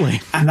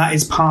 Absolutely. And that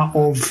is part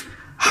of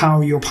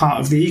how you're part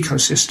of the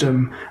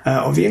ecosystem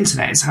of the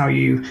internet. It's how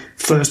you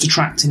first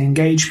attract and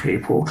engage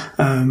people.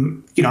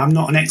 I'm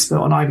not an expert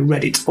on either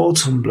Reddit or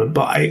Tumblr,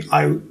 but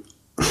I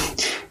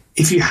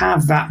if you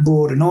have that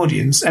broad an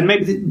audience, and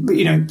maybe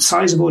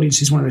size of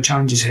audience is one of the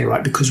challenges here,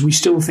 right? Because we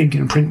still think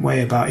in a print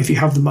way about if you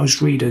have the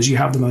most readers, you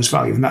have the most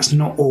value, and that's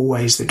not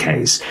always the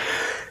case.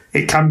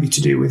 It can be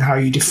to do with how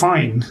you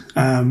define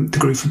the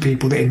group of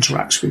people that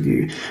interacts with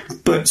you.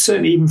 But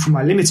certainly, even from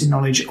my limited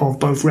knowledge of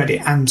both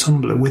Reddit and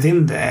Tumblr,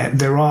 within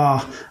there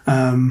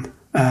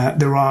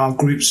are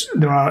groups,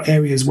 there are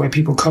areas where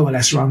people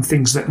coalesce around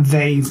things that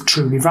they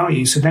truly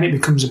value. So then it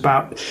becomes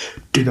about,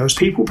 do those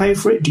people pay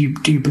for it? Do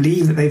you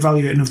believe that they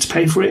value it enough to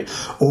pay for it?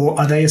 Or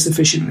are they a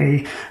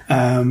sufficiently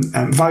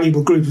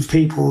valuable group of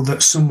people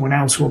that someone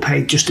else will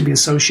pay just to be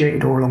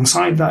associated or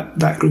alongside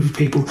that group of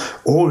people?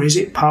 Or is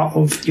it part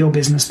of your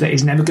business that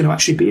is never going to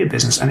actually be a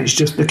business and it's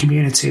just the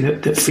community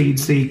that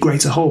feeds the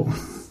greater whole?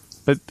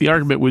 But the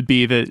argument would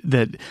be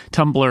that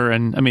Tumblr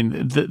and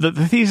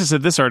the thesis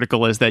of this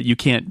article is that you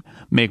can't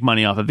make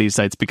money off of these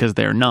sites because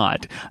they're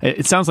not.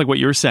 It sounds like what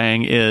you're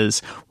saying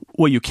is,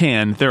 well, you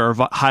can. There are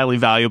highly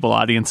valuable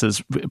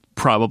audiences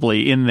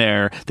probably in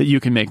there that you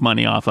can make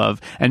money off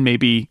of, and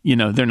maybe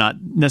they're not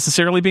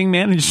necessarily being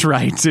managed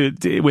right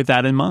with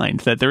that in mind,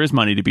 that there is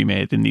money to be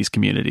made in these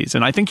communities.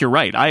 And I think you're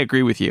right. I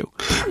agree with you.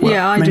 Well,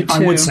 yeah, I do too. I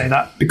would say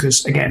that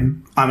because,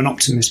 again, I'm an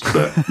optimist,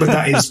 but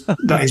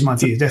that is my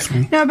view,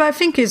 definitely. No, but I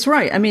think it's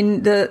right. I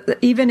mean,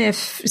 even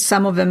if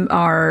some of them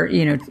are,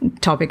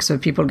 topics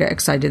that people get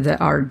excited that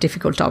are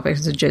difficult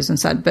topics, as Jason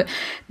said, but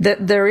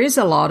there is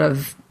a lot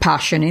of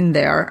passion in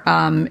there.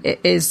 It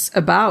is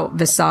about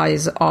the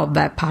size of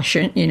that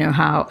passion,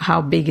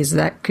 how big is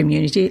that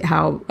community,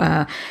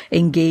 how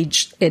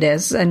engaged it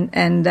is,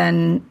 and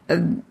then,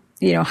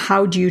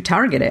 how do you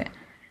target it?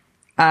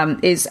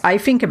 I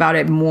think about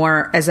it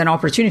more as an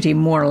opportunity,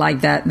 more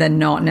like that than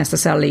not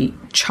necessarily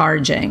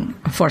charging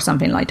for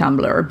something like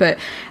Tumblr. But,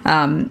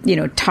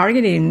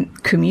 targeting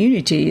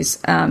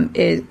communities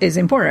is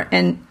important.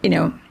 And,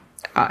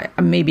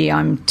 maybe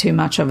I'm too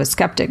much of a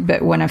skeptic,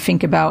 but when I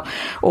think about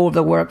all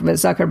the work that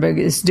Zuckerberg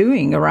is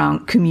doing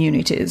around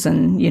communities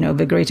and,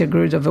 the greater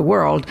good of the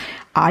world,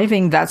 I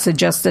think that's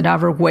just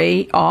another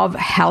way of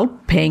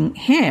helping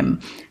him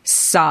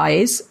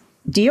size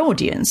the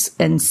audience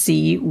and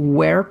see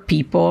where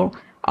people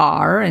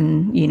are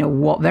and,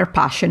 what they're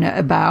passionate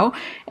about.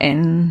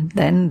 And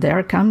then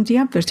there comes the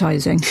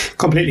advertising.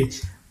 Completely.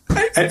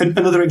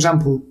 Another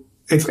example,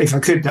 if I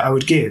could, that I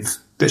would give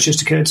that's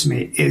just occurred to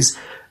me is,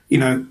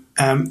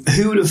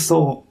 who would have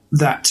thought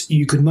that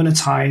you could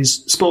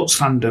monetize sports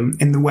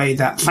fandom in the way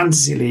that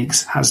Fantasy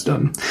Leagues has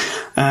done?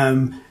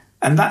 And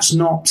that's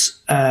not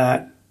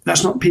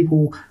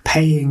people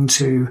paying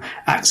to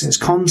access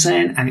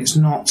content, and it's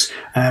not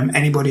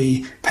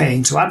anybody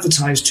paying to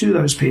advertise to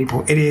those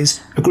people. It is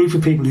a group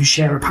of people who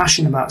share a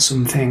passion about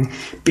something,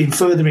 being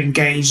further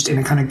engaged in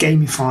a kind of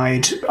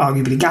gamified,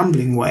 arguably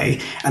gambling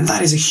way, and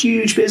that is a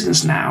huge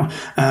business now.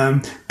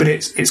 But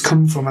it's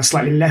come from a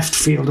slightly left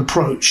field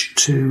approach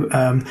to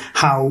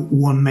how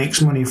one makes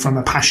money from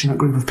a passionate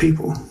group of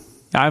people.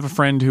 I have a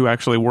friend who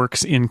actually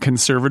works in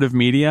conservative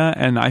media,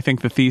 and I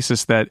think the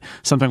thesis that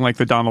something like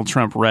the Donald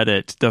Trump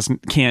Reddit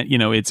can't,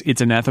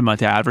 it's anathema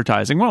to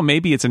advertising. Well,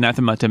 maybe it's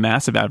anathema to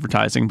massive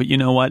advertising, but you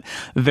know what?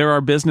 There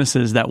are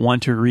businesses that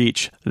want to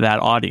reach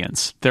that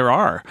audience. There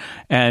are,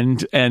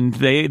 and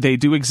they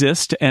do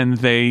exist, and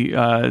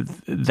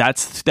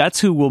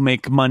that's who will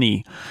make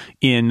money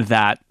in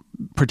that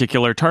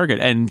particular target,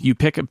 and you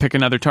pick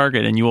another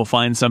target, and you will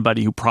find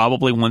somebody who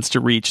probably wants to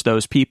reach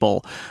those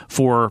people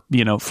for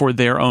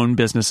their own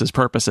business's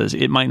purposes.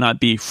 It might not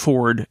be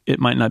Ford, it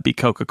might not be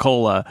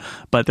Coca-Cola,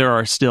 but there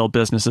are still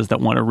businesses that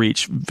want to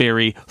reach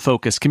very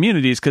focused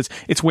communities, because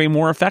it's way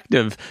more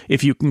effective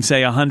if you can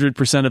say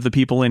 100% of the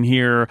people in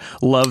here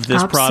love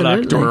this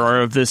product or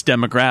are of this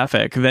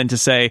demographic, than to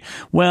say,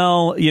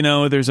 well,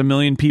 there's 1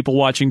 million people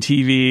watching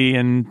TV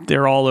and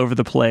they're all over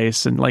the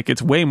place, and like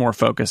it's way more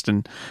focused,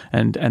 and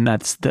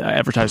that's the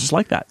advertisers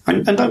like that.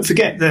 And don't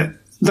forget that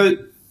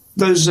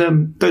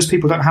those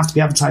people don't have to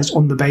be advertised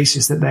on the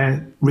basis that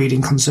they're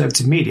reading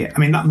conservative media. I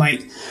mean, that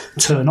might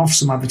turn off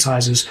some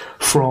advertisers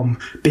from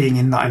being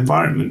in that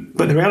environment.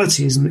 But the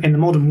reality is, in the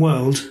modern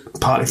world,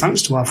 partly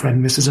thanks to our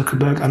friend Mr.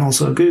 Zuckerberg and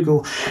also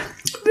Google,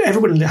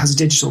 everyone has a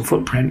digital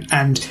footprint,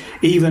 and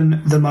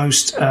even the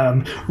most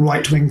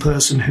right-wing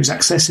person who's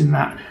accessing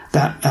that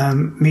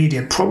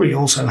media probably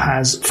also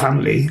has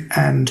family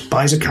and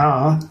buys a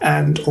car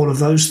and all of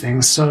those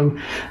things. So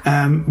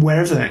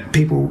wherever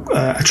people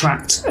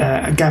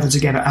gather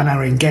together and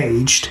are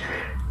engaged,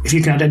 if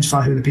you can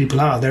identify who the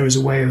people are, there is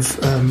a way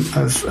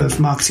of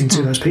marketing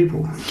to those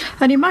people.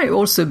 And it might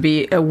also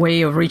be a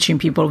way of reaching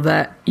people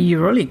that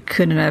you really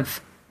couldn't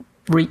have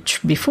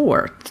reached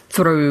before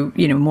through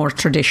more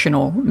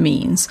traditional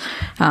means,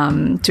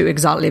 to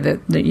exactly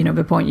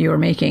the point you were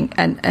making,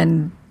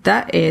 and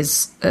that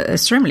is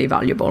extremely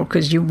valuable,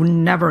 because you will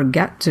never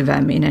get to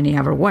them in any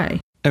other way.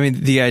 I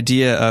mean, the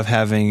idea of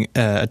having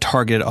a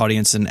targeted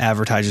audience and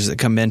advertisers that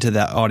come into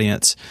that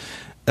audience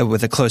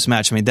with a close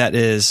match, I mean, that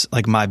is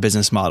like my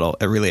business model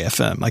at Relay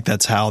FM. Like,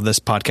 that's how this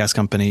podcast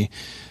company,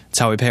 it's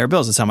how we pay our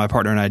bills. It's how my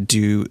partner and I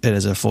do it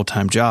as a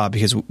full-time job,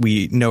 because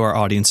we know our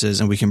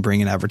audiences and we can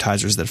bring in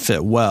advertisers that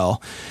fit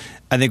well.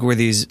 I think where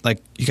these,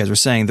 like you guys were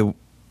saying,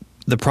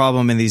 the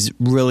problem in these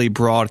really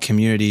broad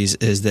communities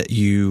is that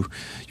you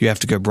have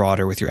to go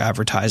broader with your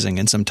advertising.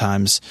 And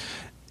sometimes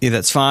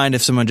that's fine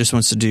if someone just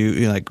wants to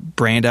do like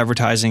brand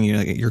advertising,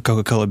 your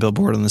Coca-Cola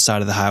billboard on the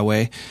side of the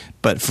highway.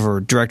 But for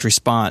direct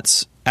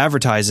response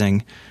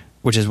advertising,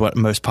 which is what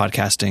most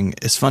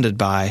podcasting is funded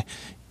by,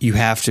 you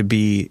have to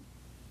be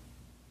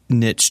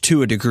niche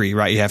to a degree,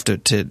 right? You have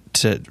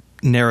to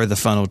narrow the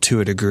funnel to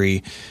a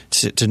degree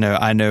to know,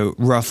 I know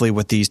roughly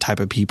what these type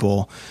of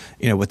people,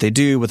 what they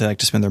do, what they like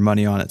to spend their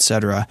money on, et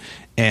cetera.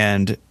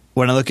 And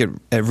when I look at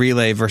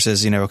Relay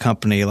versus, a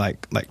company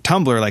like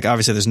Tumblr, like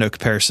obviously there's no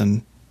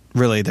comparison,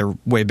 really, they're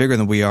way bigger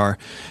than we are,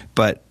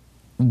 but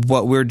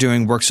what we're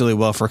doing works really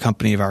well for a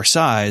company of our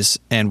size,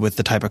 and with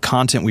the type of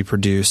content we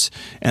produce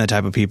and the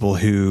type of people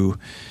who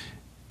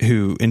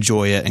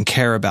enjoy it and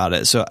care about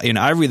it. So,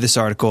 I read this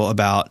article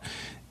about,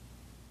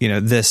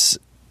 this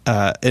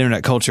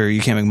internet culture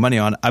you can't make money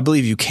on. I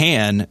believe you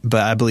can,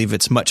 but I believe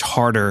it's much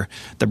harder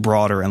the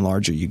broader and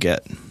larger you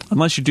get.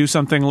 Unless you do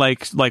something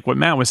like what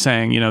Matt was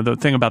saying, the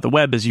thing about the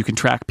web is you can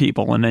track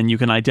people, and then you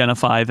can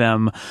identify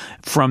them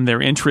from their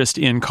interest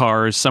in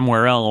cars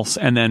somewhere else,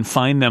 and then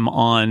find them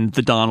on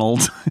the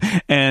Donald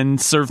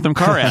and serve them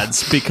car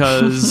ads,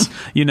 because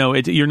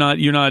you're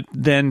not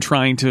then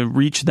trying to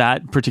reach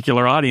that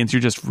particular audience. You're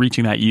just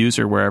reaching that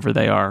user wherever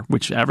they are,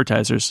 which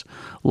advertisers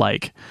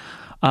like.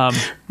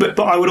 But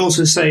I would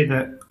also say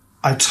that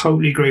I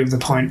totally agree with the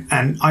point,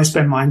 and I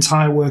spend my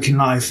entire working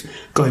life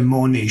going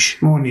more niche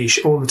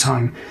all the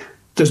time.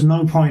 There's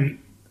no point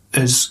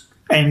as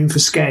aiming for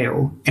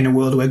scale in a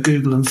world where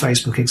Google and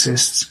Facebook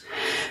exists.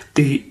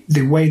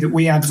 The way that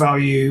we add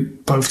value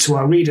both to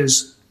our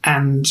readers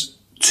and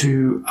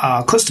to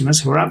our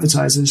customers who are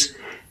advertisers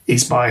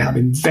is by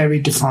having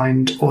very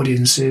defined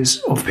audiences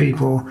of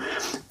people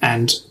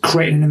and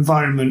creating an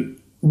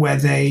environment where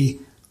they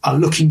are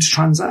looking to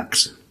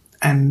transact.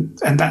 And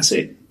that's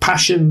it.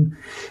 Passion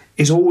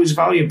is always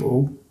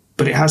valuable,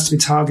 but it has to be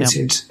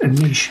targeted and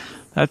niche.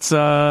 That's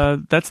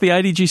the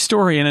IDG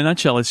story in a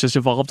nutshell. It's just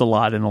evolved a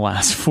lot in the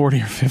last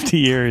 40 or 50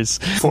 years.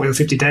 40 or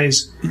 50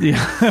 days. Yeah,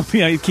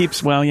 it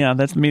keeps,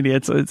 that's media.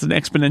 It's an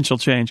exponential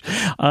change.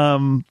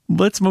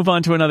 Let's move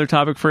on to another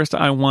topic. First,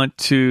 I want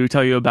to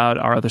tell you about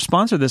our other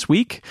sponsor this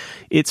week.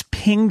 It's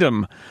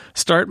Pingdom.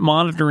 Start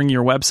monitoring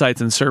your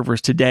websites and servers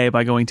today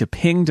by going to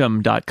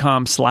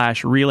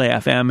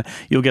pingdom.com/relayfm.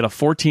 You'll get a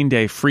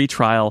 14-day free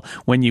trial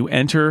when you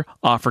enter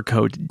offer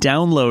code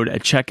DOWNLOAD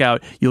at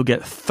checkout. You'll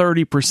get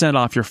 30%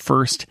 off your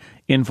first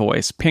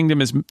invoice.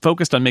 Pingdom is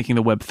focused on making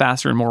the web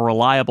faster and more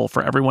reliable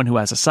for everyone who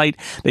has a site.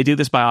 They do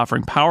this by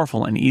offering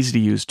powerful and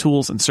easy-to-use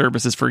tools and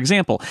services. For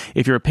example,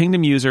 if you're a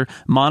Pingdom user,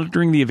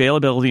 monitoring the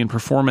availability and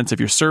performance of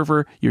your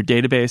server, your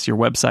database, your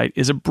website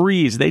is a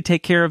breeze. They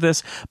take care of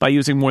this by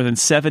using more than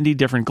 70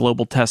 different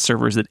global test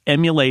servers that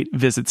emulate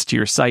visits to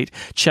your site,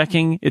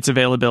 checking its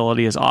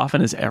availability as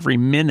often as every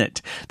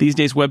minute. These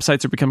days,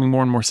 websites are becoming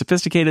more and more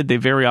sophisticated. They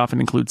very often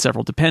include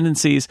several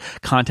dependencies,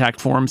 contact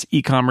forms,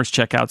 e-commerce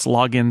checkouts,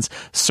 logins,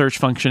 search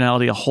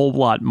functionality a whole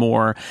lot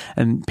more.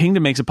 And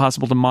Pingdom makes it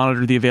possible to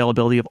monitor the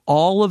availability of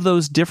all of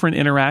those different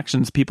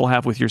interactions people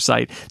have with your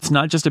site. It's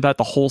not just about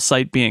the whole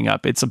site being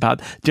up. It's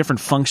about different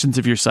functions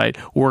of your site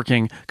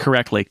working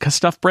correctly, because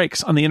stuff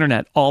breaks on the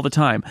internet all the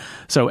time.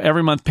 So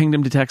every month,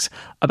 Pingdom detects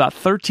about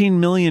 13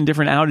 million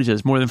different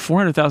outages, more than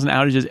 400,000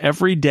 outages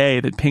every day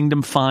that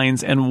Pingdom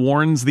finds and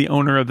warns the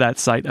owner of that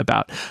site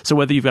about. So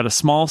whether you've got a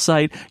small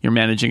site, you're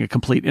managing a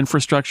complete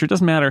infrastructure, it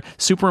doesn't matter.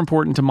 Super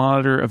important to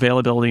monitor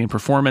availability and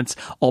performance.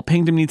 All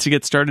Pingdom needs to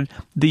get started,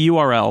 the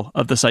URL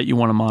of the site you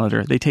want to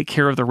monitor. They take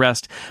care of the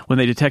rest. When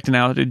they detect an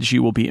outage,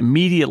 you will be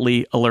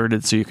immediately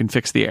alerted so you can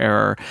fix the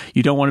error.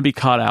 You don't want to be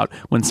caught out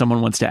when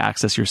someone wants to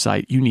access your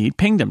site. You need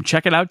Pingdom.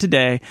 Check it out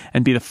today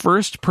and be the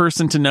first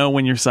person to know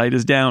when your site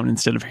is down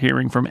instead of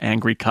hearing from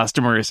angry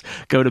customers.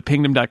 Go to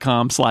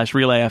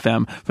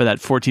pingdom.com/RelayFM for that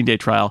 14-day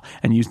trial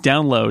and use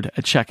download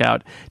at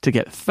checkout to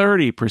get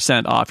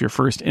 30% off your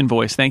first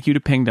invoice. Thank you to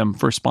Pingdom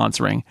for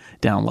sponsoring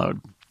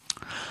Download.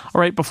 All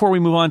right, before we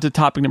move on to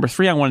topic number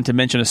 3, I wanted to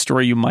mention a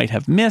story you might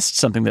have missed,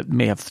 something that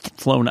may have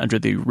flown under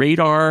the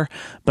radar,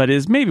 but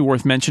is maybe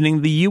worth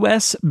mentioning. The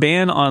U.S.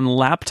 ban on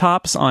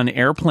laptops on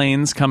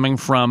airplanes coming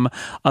from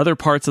other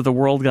parts of the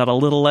world got a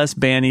little less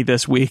banny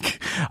this week.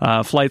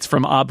 Flights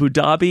from Abu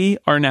Dhabi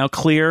are now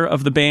clear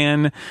of the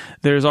ban.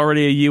 There's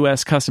already a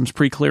U.S. Customs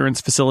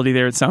pre-clearance facility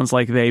there. It sounds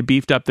like they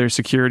beefed up their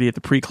security at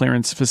the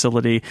pre-clearance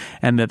facility,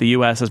 and that the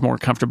U.S. is more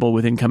comfortable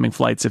with incoming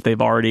flights if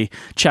they've already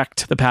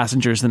checked the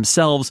passengers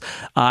themselves.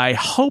 I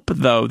hope,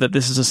 though, that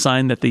this is a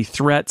sign that the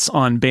threats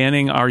on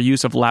banning our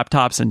use of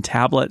laptops and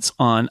tablets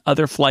on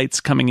other flights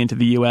coming into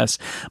the U.S.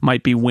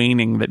 might be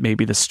waning, that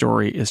maybe the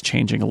story is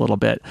changing a little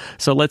bit.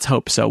 So let's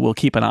hope so. We'll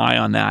keep an eye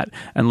on that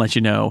and let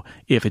you know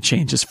if it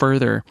changes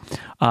further.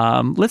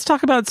 Let's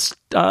talk about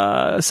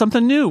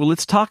something new.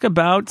 Let's talk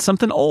about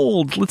something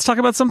old. Let's talk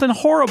about something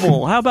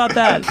horrible. How about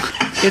that?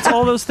 It's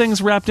all those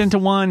things wrapped into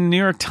one. New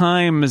York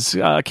Times.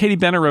 Katie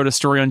Benner wrote a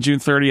story on June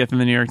 30th in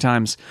the New York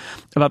Times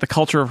about the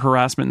culture of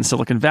harassment in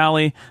Silicon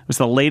Valley. It was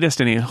the latest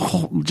in a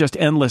whole, just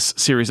endless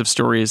series of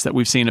stories that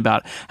we've seen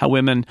about how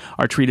women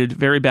are treated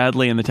very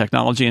badly in the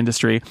technology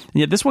industry. And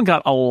yet this one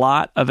got a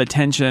lot of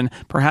attention,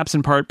 perhaps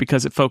in part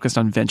because it focused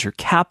on venture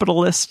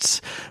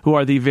capitalists, who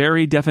are the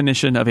very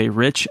definition of a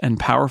rich and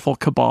powerful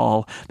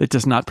cabal that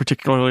does not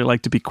particularly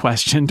like to be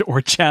questioned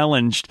or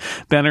challenged.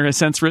 Benner has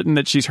since written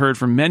that she's heard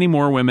from many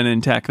more women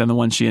in tech than the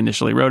ones she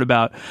initially wrote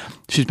about.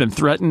 She's been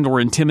threatened or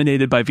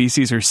intimidated by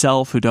VCs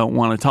herself who don't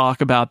want to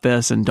talk about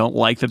this and don't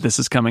like that this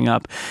is coming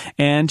up.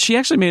 And she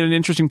actually made an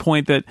interesting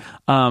point that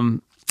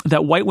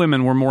that white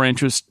women were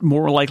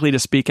more likely to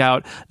speak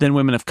out than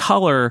women of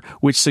color,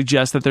 which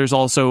suggests that there's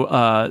also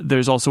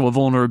a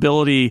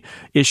vulnerability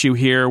issue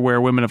here,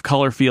 where women of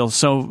color feel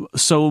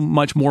so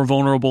much more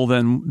vulnerable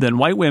than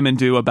white women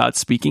do about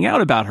speaking out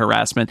about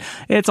harassment.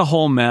 It's a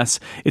whole mess.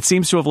 It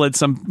seems to have led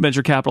some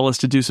venture capitalists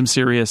to do some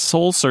serious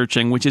soul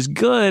searching, which is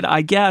good,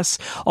 I guess,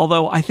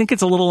 although I think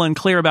it's a little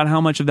unclear about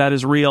how much of that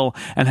is real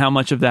and how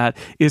much of that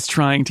is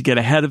trying to get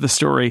ahead of the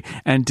story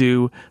and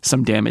do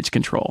some damage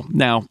control.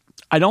 Now,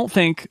 I don't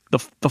think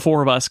the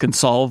four of us can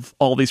solve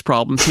all these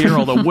problems here,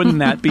 although wouldn't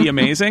that be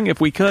amazing if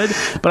we could?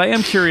 But I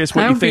am curious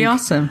what you think. That would be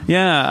awesome.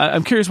 Yeah,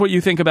 I'm curious what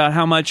you think about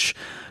how much...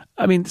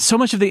 I mean, so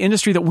much of the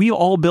industry that we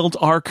all built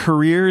our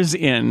careers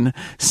in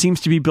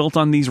seems to be built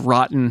on these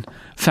rotten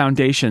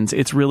foundations.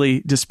 It's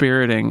really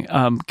dispiriting.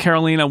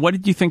 Carolina, what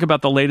did you think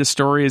about the latest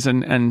stories,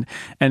 and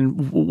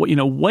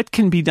what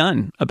can be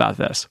done about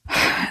this?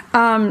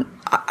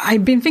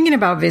 I've been thinking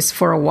about this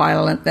for a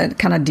while and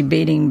kind of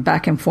debating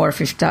back and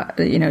forth if that,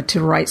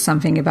 to write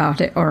something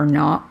about it or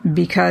not,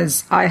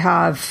 because I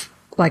have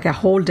like a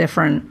whole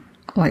different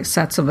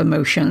sets of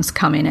emotions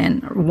coming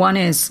in. One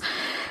is,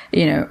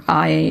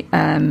 I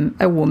am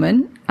a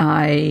woman.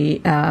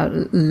 I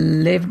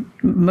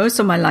lived most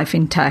of my life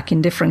in tech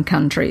in different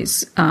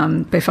countries.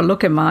 But if I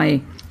look at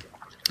my,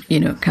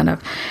 kind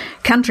of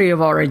country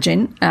of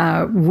origin,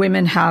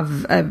 women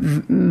have a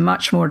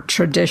much more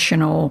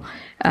traditional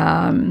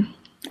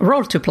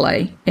role to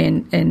play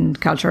in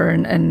culture.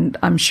 And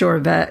I'm sure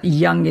that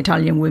young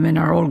Italian women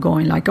are all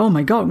going like, oh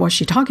my God, what's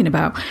she talking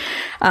about?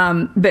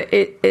 But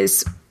it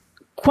is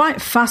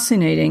quite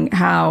fascinating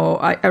how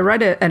I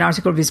read an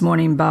article this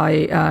morning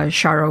by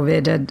Shara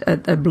Ovid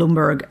at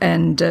Bloomberg,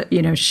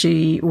 and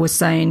she was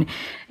saying,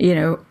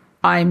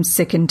 I'm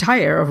sick and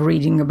tired of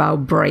reading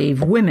about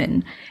brave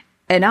women.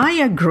 And I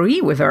agree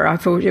with her. I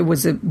thought it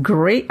was a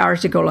great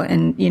article,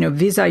 and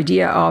this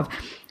idea of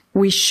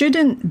we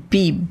shouldn't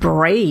be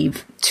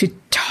brave to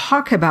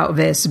talk about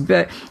this,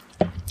 but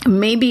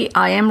maybe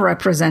I am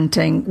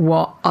representing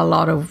what a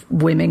lot of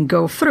women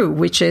go through,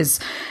 which is,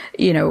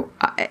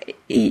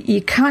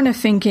 you're kind of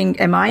thinking,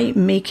 am I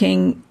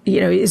making,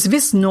 is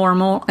this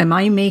normal? Am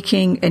I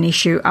making an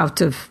issue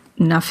out of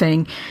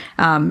nothing?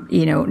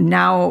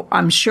 Now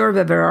I'm sure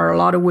that there are a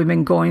lot of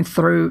women going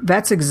through,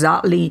 that's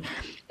exactly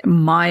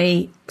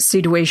my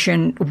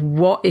situation.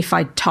 What if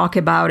I talk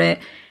about it?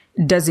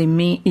 Does it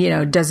mean,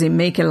 does it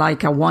make it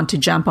like I want to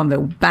jump on the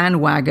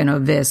bandwagon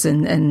of this?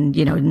 And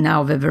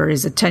now that there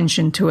is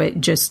attention to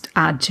it, just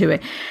add to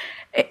it.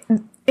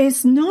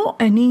 it's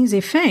not an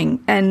easy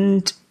thing.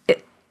 And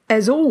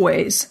as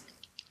always,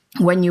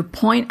 when you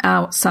point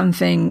out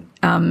something,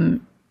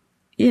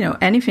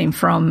 anything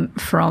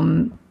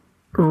from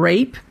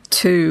rape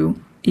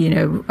to,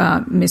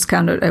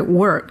 misconduct at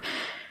work,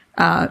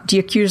 the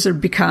accuser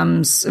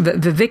becomes,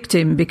 the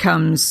victim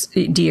becomes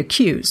the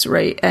accused,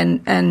 right?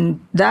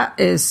 And that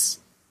is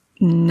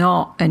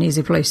not an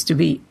easy place to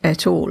be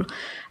at all.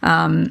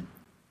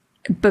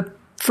 But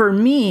for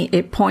me,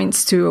 it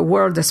points to a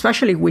world,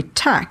 especially with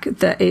tech,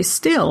 that is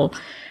still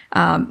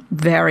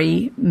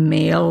very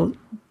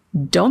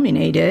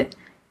male-dominated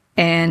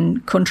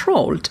and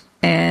controlled.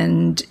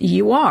 And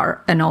you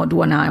are an odd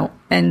one out.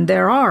 And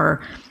there are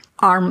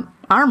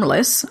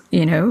harmless,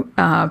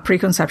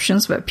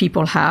 preconceptions that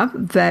people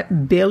have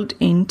that build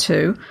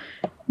into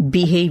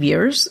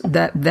behaviors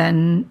that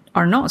then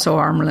are not so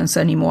harmless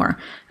anymore.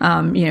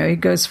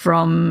 It goes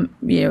from,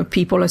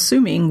 people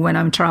assuming when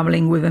I'm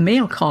traveling with a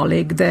male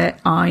colleague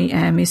that I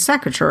am his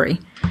secretary,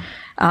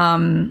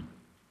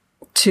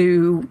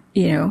 to,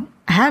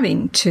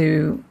 having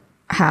to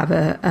have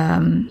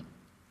a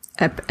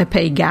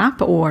pay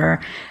gap,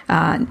 or,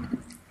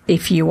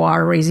 if you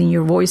are raising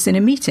your voice in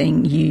a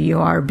meeting, you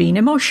are being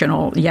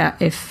emotional. Yeah.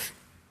 If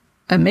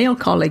a male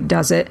colleague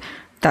does it,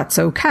 that's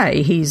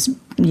okay. He's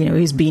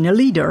being a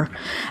leader.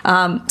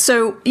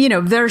 So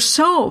there's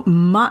so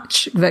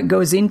much that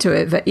goes into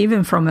it that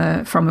even from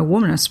a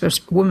woman's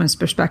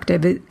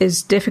perspective, it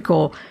is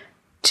difficult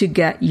to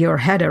get your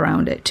head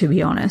around it, to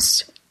be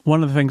honest.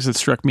 One of the things that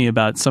struck me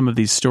about some of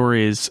these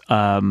stories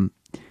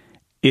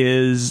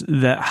is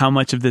that how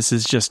much of this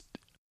is just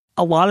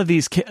a lot of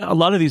these,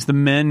 the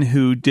men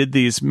who did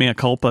these mea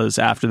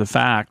culpas after the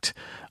fact,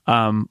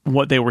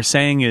 what they were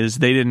saying is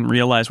they didn't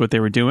realize what they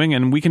were doing.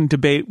 And we can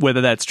debate whether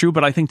that's true,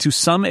 but I think to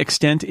some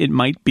extent it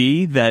might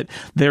be that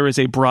there is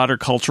a broader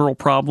cultural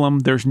problem.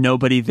 There's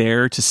nobody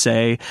there to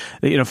say,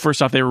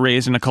 first off, they were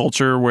raised in a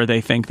culture where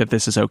they think that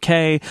this is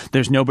okay.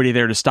 There's nobody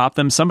there to stop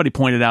them. Somebody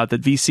pointed out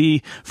that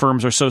VC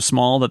firms are so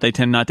small that they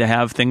tend not to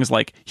have things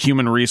like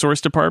human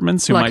resource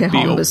departments who like might be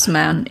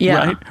ombudsman.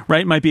 Yeah.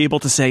 Right. Might be able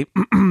to say,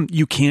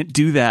 you can't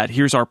do that.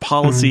 Here's our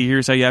policy. Mm-hmm.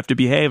 Here's how you have to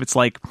behave. It's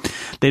like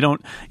they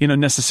don't,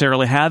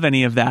 necessarily have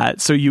any of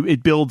that. So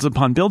it builds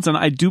upon builds. And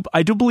I do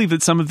believe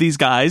that some of these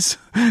guys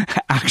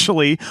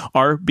actually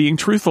are being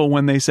truthful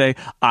when they say,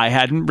 I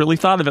hadn't really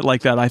thought of it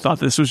like that. I thought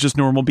this was just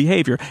normal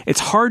behavior.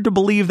 It's hard to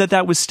believe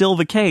that was still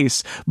the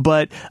case,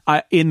 but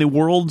in the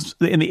world,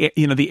 in the,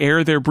 the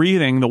air they're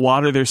breathing, the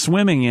water they're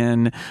swimming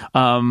in,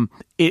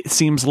 it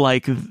seems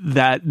like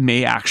that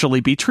may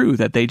actually be true,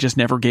 that they just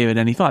never gave it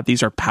any thought.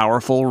 These are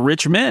powerful,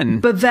 rich men.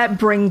 But that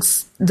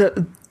brings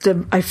the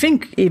I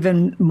think,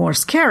 even more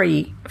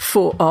scary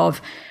thought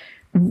of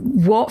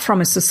what,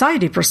 from a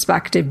society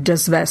perspective,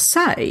 does that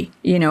say?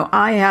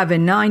 I have a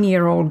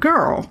 9-year-old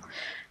girl.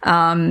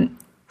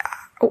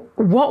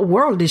 What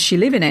world is she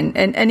living in?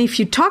 And if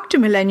you talk to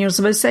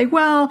millennials, they'll say,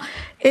 well,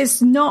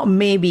 it's not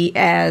maybe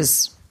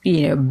as,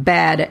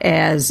 bad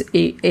as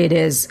it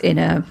is in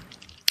a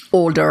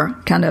older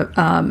kind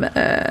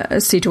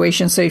of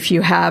situation. So if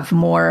you have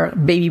more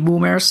baby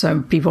boomers,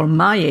 so people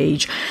my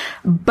age,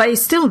 but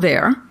it's still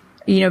there.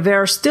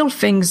 There are still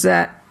things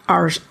that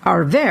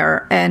are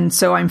there. And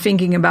so I'm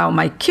thinking about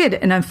my kid,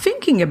 and I'm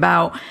thinking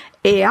about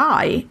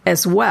AI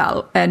as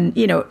well. And,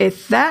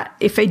 if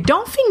I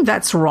don't think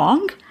that's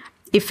wrong,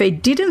 if I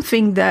didn't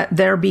think that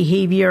their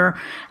behavior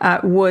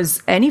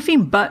was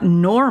anything but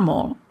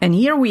normal, and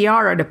here we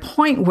are at a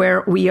point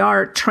where we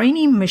are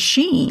training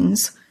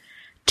machines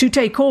to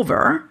take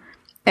over,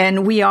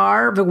 and we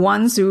are the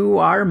ones who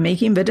are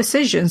making the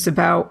decisions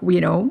about,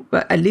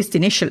 at least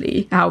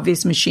initially, how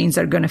these machines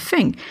are going to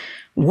think.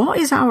 What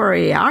is our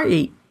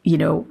AI,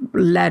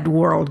 led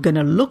world going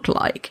to look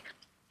like?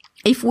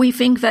 If we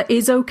think that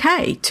it's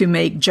okay to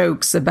make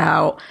jokes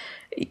about,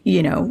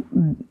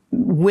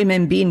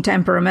 women being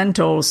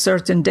temperamental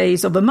certain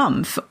days of the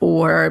month,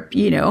 or,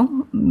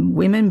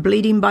 women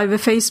bleeding by the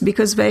face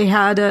because they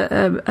had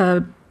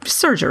a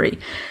surgery.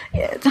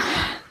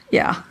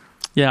 Yeah.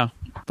 Yeah.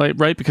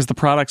 Right. Because the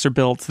products are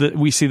built,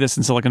 we see this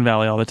in Silicon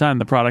Valley all the time.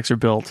 The products are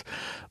built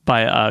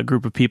by a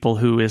group of people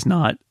who's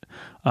not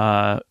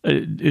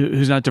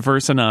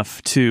diverse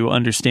enough to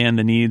understand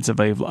the needs of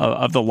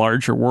the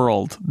larger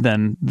world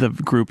than the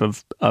group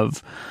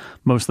of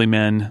mostly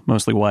men,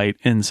 mostly white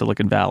in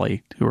Silicon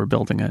Valley who are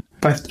building it.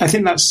 But I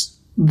think that's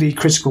the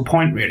critical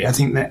point, really. I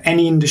think that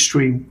any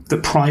industry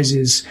that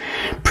prizes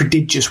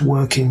prodigious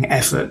working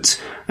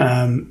effort,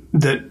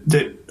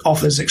 that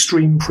offers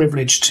extreme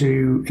privilege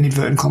to, in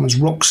inverted commas,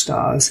 rock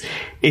stars,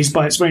 is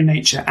by its very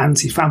nature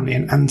anti-family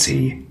and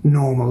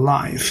anti-normal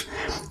life.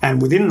 And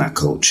within that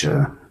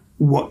culture,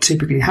 what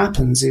typically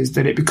happens is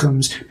that it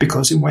becomes,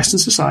 because in Western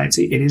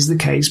society, it is the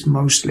case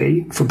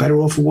mostly, for better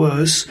or for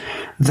worse,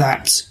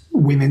 that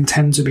women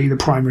tend to be the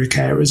primary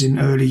carers in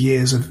early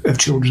years of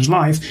children's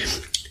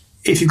life.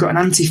 If you've got an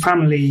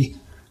anti-family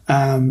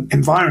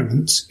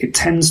environment, it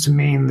tends to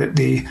mean that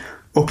the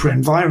upper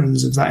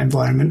environs of that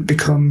environment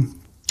become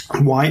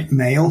white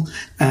male.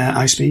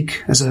 I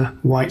speak as a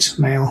white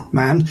male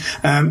man.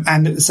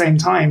 And at the same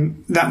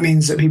time, that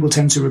means that people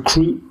tend to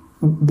recruit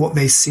what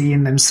they see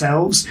in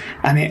themselves,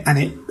 and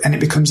it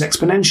becomes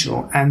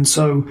exponential. And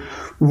so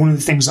one of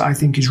the things that I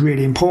think is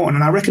really important,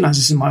 and I recognize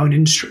this in my own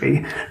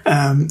industry,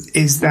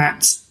 is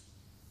that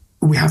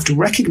we have to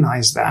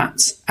recognize that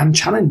and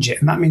challenge it.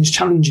 And that means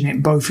challenging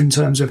it both in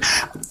terms of,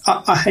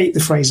 I hate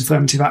the phrase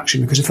affirmative action,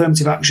 because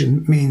affirmative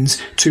action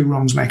means two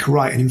wrongs make a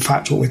right. And in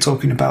fact, what we're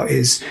talking about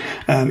is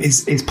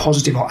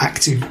positive or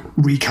active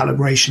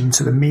recalibration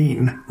to the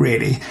mean,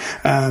 really.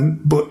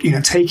 But,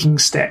 taking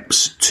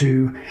steps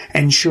to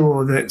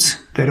ensure that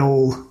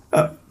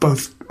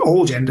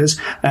all genders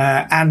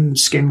and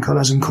skin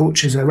colours and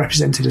cultures are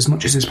represented as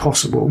much as is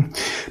possible.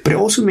 But it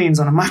also means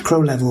on a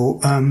macro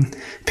level,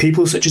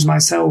 people such as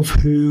myself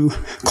who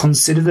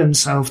consider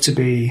themselves to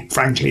be,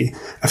 frankly,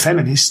 a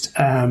feminist,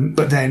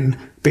 but then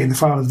being the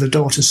father of the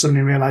daughter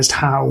suddenly realised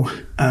how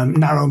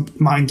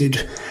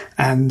narrow-minded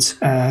and,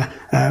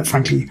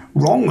 frankly,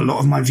 wrong a lot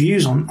of my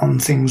views on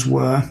things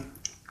were.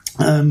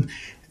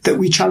 That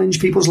we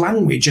challenge people's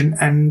language.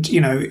 And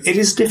it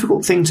is a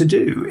difficult thing to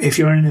do if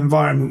you're in an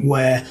environment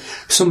where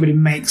somebody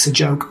makes a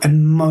joke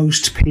and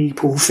most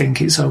people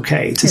think it's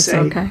okay to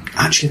say,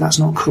 actually, that's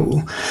not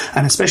cool.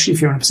 And especially if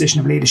you're in a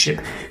position of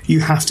leadership, you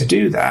have to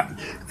do that.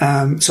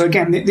 So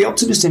again, the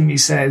optimist in me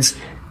says,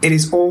 it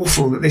is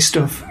awful that this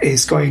stuff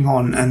is going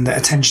on and that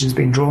attention is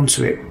being drawn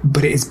to it,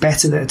 but it is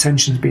better that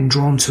attention is being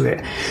drawn to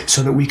it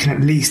so that we can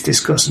at least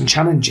discuss and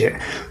challenge it.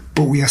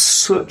 But we are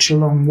such a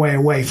long way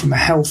away from a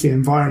healthy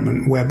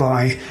environment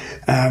whereby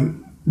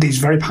these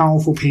very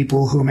powerful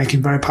people who are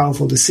making very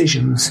powerful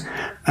decisions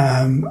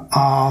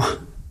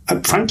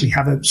frankly,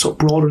 have a sort of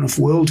broad enough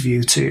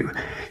worldview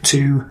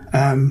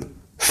to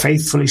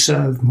faithfully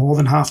serve more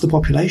than half the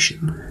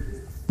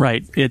population.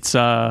 Right.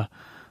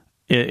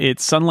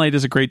 It's sunlight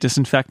is a great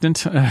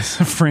disinfectant, a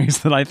phrase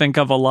that I think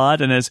of a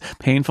lot. And as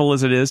painful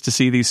as it is to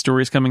see these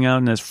stories coming out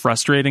and as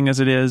frustrating as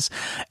it is,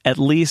 at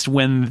least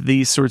when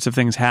these sorts of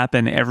things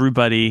happen,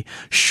 everybody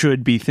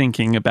should be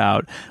thinking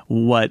about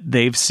what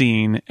they've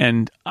seen.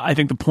 And I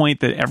think the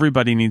point that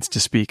everybody needs to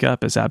speak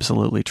up is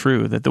absolutely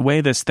true, that the way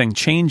this thing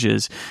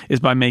changes is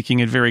by making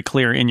it very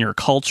clear in your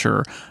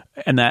culture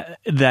and that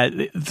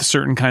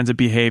certain kinds of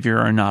behavior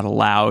are not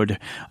allowed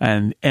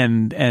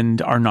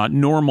and are not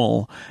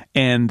normal.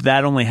 And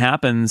that only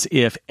happens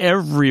if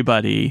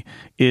everybody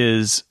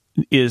is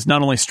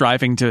not only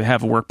striving to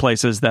have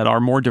workplaces that are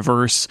more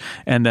diverse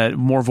and that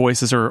more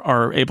voices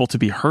are able to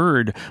be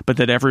heard, but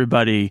that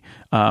everybody,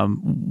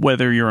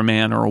 whether you're a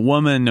man or a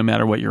woman, no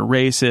matter what your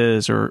race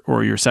is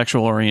or your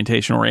sexual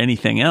orientation or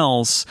anything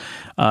else,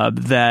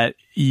 that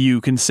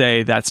you can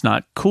say that's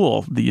not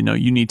cool.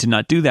 You need to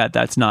not do that.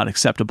 That's not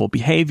acceptable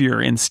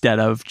behavior, instead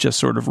of just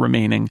sort of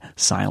remaining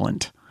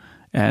silent.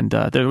 And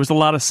there was a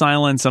lot of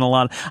silence and a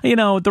lot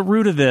of, the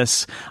root of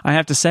this, I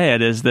have to say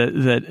it, is that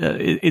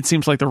it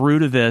seems like the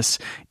root of this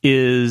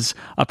is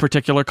a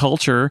particular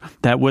culture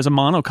that was a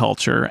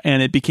monoculture,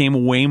 and it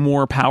became way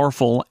more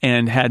powerful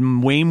and had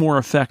way more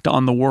effect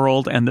on the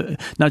world and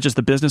not just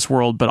the business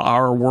world, but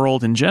our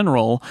world in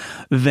general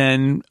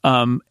than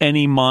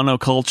any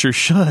monoculture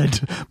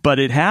should. But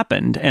it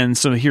happened. And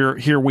so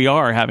here we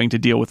are having to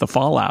deal with the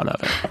fallout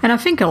of it. And I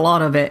think a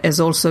lot of it is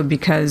also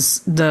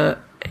because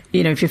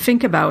if you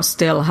think about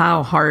still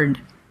how hard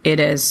it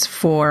is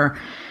for,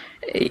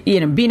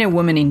 being a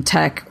woman in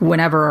tech,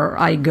 whenever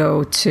I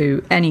go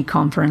to any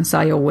conference,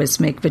 I always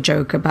make the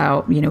joke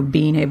about,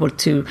 being able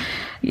to,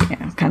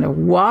 kind of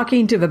walk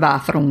into the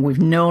bathroom with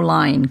no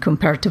line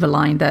compared to the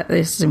line that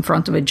is in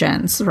front of a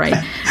gents, right?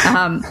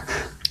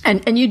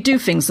 And you do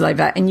things like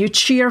that, and you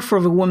cheer for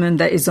the woman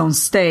that is on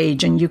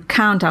stage, and you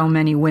count how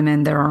many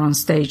women there are on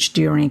stage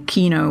during a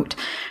keynote.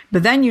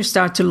 But then you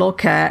start to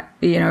look at,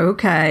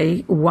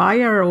 okay,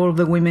 why are all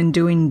the women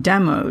doing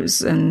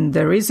demos and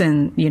there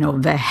isn't,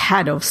 the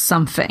head of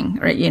something,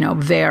 right?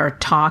 They're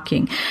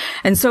talking.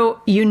 And so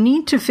you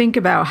need to think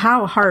about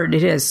how hard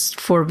it is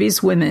for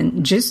these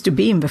women just to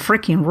be in the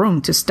freaking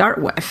room to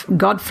start with.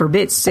 God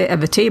forbid, sit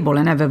at the table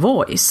and have a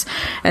voice.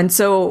 And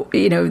so,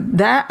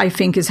 that I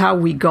think is how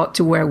we got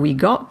to where we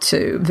got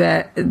to,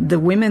 that the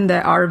women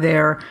that are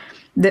there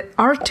that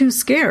are too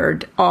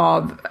scared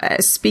of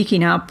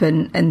speaking up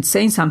and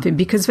saying something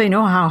because they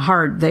know how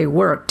hard they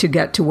work to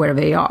get to where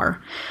they are.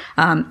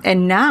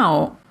 And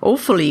now,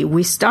 hopefully,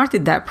 we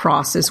started that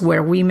process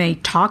where we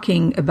made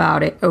talking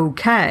about it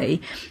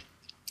okay,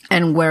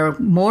 and where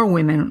more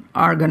women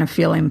are going to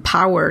feel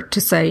empowered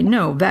to say,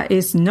 no, that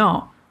is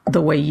not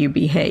the way you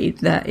behave.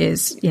 That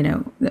is,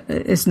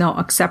 is not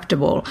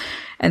acceptable.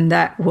 And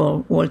that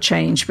will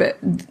change. But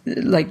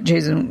like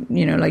Jason,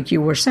 like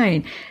you were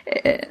saying,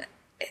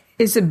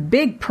 it's a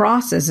big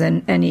process,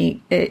 and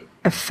it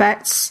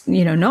affects,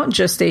 not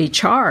just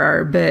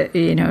HR, but,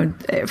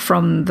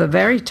 from the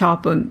very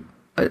top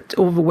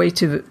all the way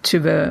to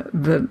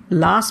the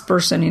last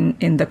person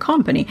in the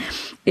company.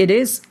 It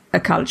is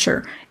a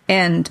culture.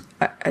 And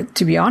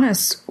to be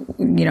honest,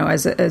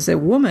 as a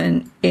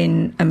woman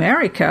in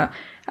America,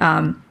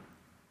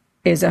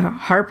 is a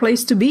hard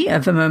place to be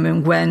at the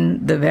moment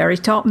when the very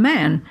top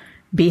man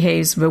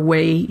behaves the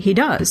way he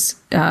does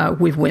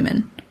with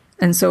women.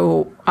 And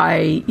so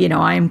I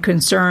am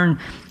concerned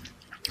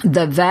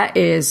that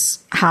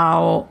is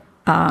how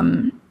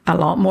a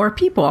lot more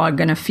people are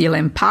going to feel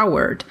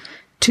empowered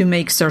to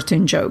make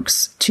certain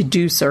jokes, to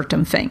do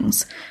certain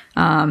things.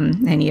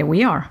 And here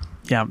we are.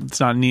 Yeah, it's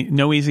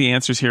no easy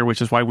answers here,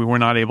 which is why we were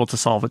not able to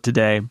solve it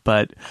today.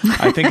 But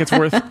I think it's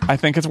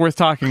worth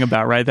talking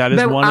about, right? That is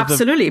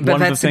absolutely, one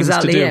but of the things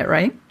exactly to do, it,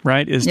 right?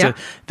 Right? Is to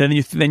then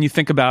you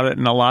think about it,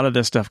 and a lot of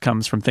this stuff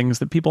comes from things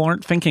that people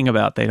aren't thinking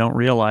about. They don't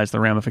realize the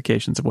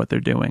ramifications of what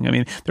they're doing. I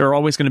mean, there are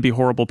always going to be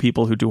horrible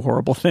people who do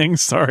horrible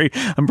things. Sorry,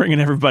 I'm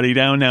bringing everybody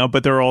down now,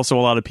 but there are also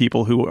a lot of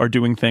people who are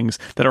doing things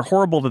that are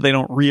horrible that they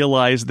don't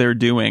realize they're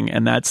doing,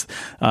 and that's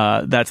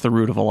the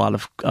root of a lot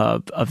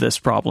of this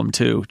problem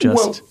too.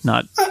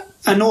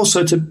 And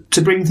also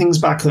to bring things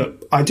back up,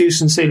 I do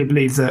sincerely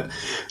believe that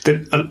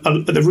at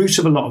the root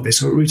of a lot of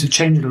this, or at the root of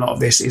changing a lot of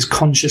this, is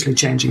consciously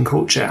changing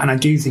culture. And I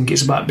do think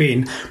it's about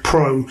being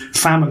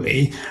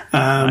pro-family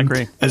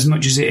as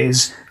much as it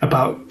is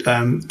about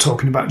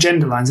talking about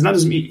gender lines. And that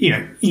doesn't mean,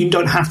 you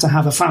don't have to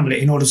have a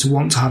family in order to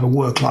want to have a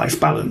work-life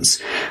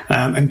balance.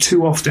 And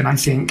too often, I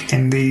think,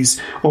 in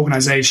these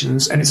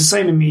organisations, and it's the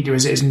same in media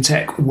as it is in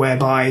tech,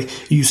 whereby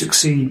you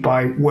succeed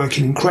by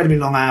working incredibly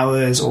long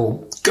hours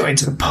or going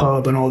to the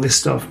pub and all this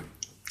stuff.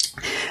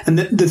 And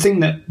the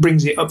thing that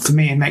brings it up for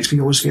me and makes me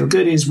always feel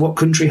good is what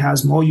country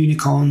has more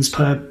unicorns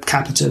per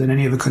capita than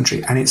any other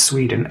country, and it's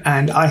Sweden.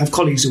 And I have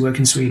colleagues who work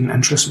in Sweden,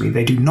 and trust me,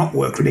 they do not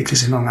work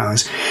ridiculously long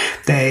hours.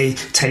 They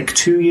take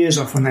 2 years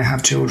off when they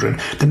have children.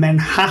 The men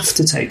have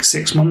to take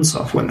 6 months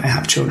off when they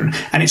have children.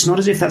 And it's not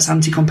as if that's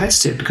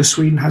anti-competitive, because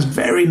Sweden has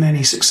very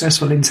many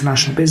successful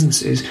international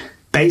businesses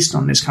based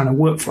on this kind of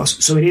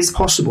workforce. So it is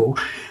possible.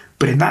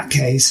 But in that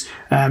case,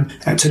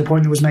 to the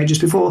point that was made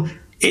just before,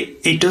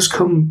 it does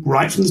come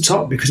right from the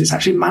top, because it's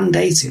actually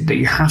mandated that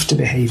you have to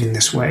behave in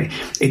this way.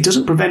 It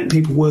doesn't prevent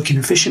people working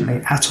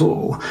efficiently at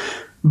all,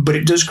 but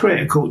it does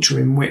create a culture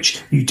in which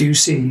you do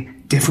see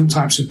different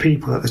types of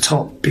people at the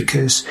top,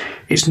 because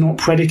it's not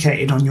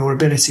predicated on your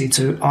ability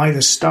to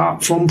either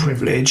start from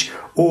privilege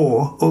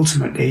or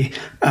ultimately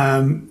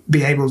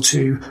be able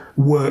to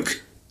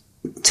work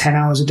 10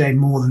 hours a day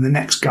more than the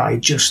next guy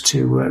just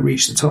to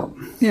reach the top.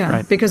 Yeah,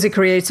 right. Because it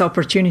creates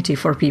opportunity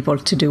for people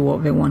to do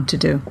what they want to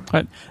do.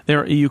 But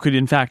you could,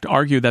 in fact,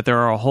 argue that there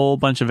are a whole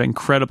bunch of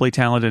incredibly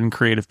talented and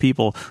creative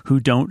people who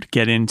don't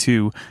get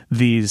into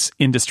these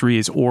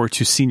industries or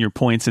to senior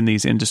points in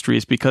these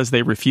industries because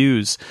they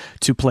refuse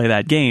to play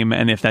that game.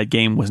 And if that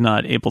game was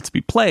not able to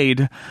be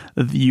played,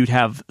 you'd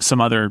have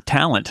some other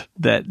talent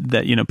that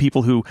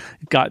people who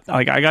got,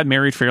 like, I got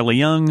married fairly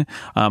young.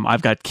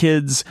 I've got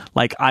kids.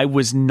 Like, I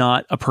was not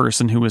a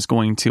person who was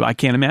going to, I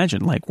can't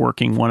imagine, like,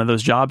 working one of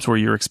those jobs where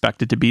you're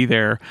expected to be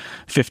there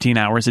 15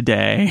 hours a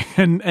day.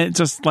 And it's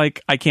just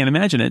like, I can't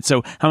imagine it.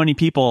 So how many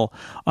people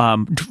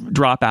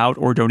drop out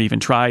or don't even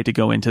try to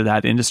go into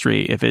that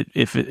industry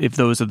if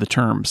those are the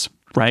terms,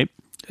 right?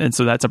 And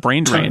so that's a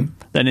brain drain,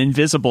 an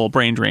invisible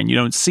brain drain. You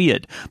don't see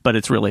it, but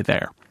it's really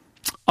there.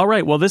 All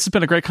right. Well, this has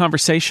been a great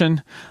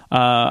conversation.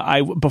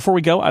 Before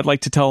we go, I'd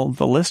like to tell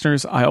the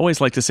listeners, I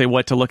always like to say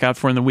what to look out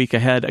for in the week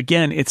ahead.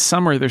 Again, it's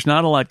summer. There's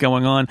not a lot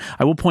going on.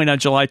 I will point out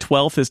July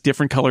 12th is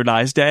Different Colored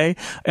Eyes Day.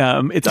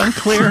 It's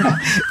unclear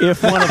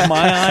if one of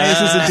my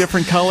eyes is a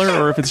different color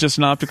or if it's just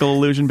an optical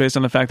illusion based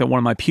on the fact that one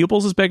of my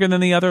pupils is bigger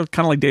than the other,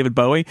 kind of like David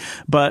Bowie.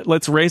 But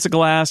let's raise a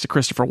glass to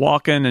Christopher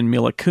Walken and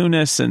Mila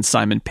Kunis and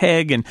Simon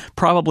Pegg and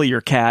probably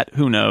your cat.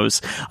 Who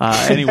knows?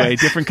 Anyway,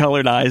 Different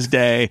Colored Eyes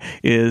Day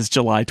is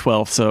July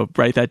 12th. So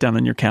write that down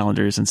on your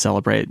calendars and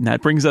celebrate. And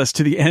that brings us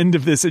to the end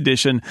of this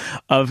edition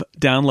of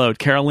Download.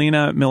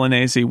 Carolina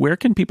Milanesi, where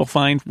can people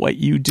find what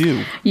you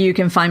do? You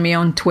can find me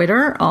on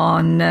Twitter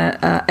on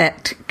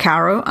at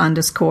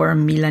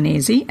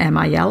Caro_Milanesi,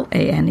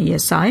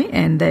 Milanesi,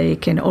 and they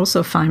can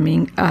also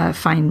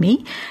find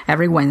me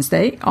every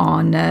Wednesday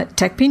on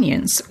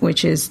TechPinions,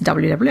 which is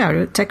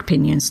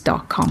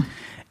www.techpinions.com.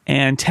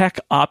 And tech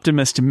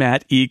optimist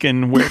Matt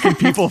Egan, where can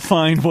people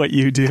find what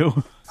you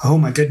do? Oh,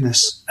 my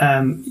goodness.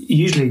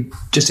 Usually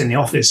just in the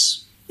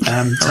office,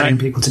 telling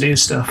people to do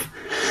stuff.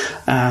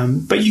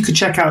 But you could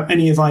check out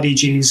any of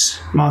IDG's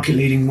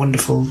market-leading,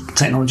 wonderful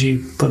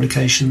technology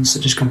publications,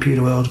 such as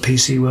Computer World,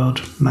 PC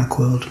World, Mac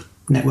World,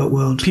 Network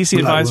World. PC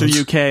Advisor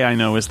UK, I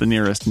know, is the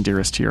nearest and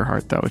dearest to your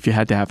heart, though, if you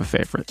had to have a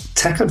favorite.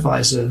 Tech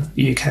Advisor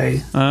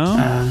UK.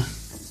 Oh?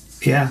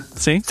 Yeah.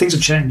 See? Things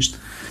have changed.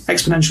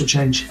 Exponential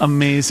change.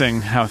 Amazing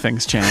how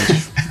things change.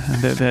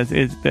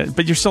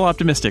 But you're still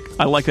optimistic.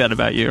 I like that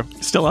about you.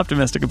 Still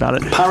optimistic about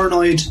it.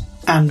 Paranoid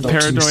and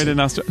optimistic. And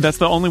that's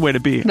the only way to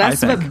be.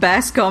 That's the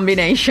best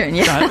combination.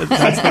 Yeah.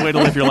 That's the way to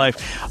live your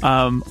life.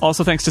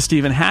 Also, thanks to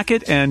Stephen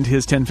Hackett and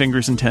his 10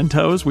 fingers and 10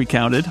 toes we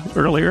counted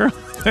earlier.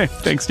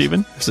 Thanks,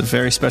 Stephen. It's a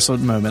very special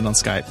moment on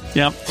Skype.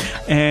 Yep.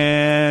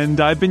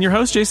 And I've been your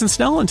host, Jason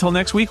Snell. Until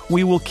next week,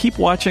 we will keep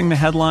watching the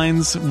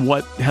headlines,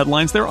 what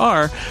headlines there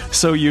are,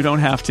 so you don't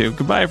have to.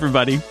 Goodbye,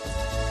 everybody.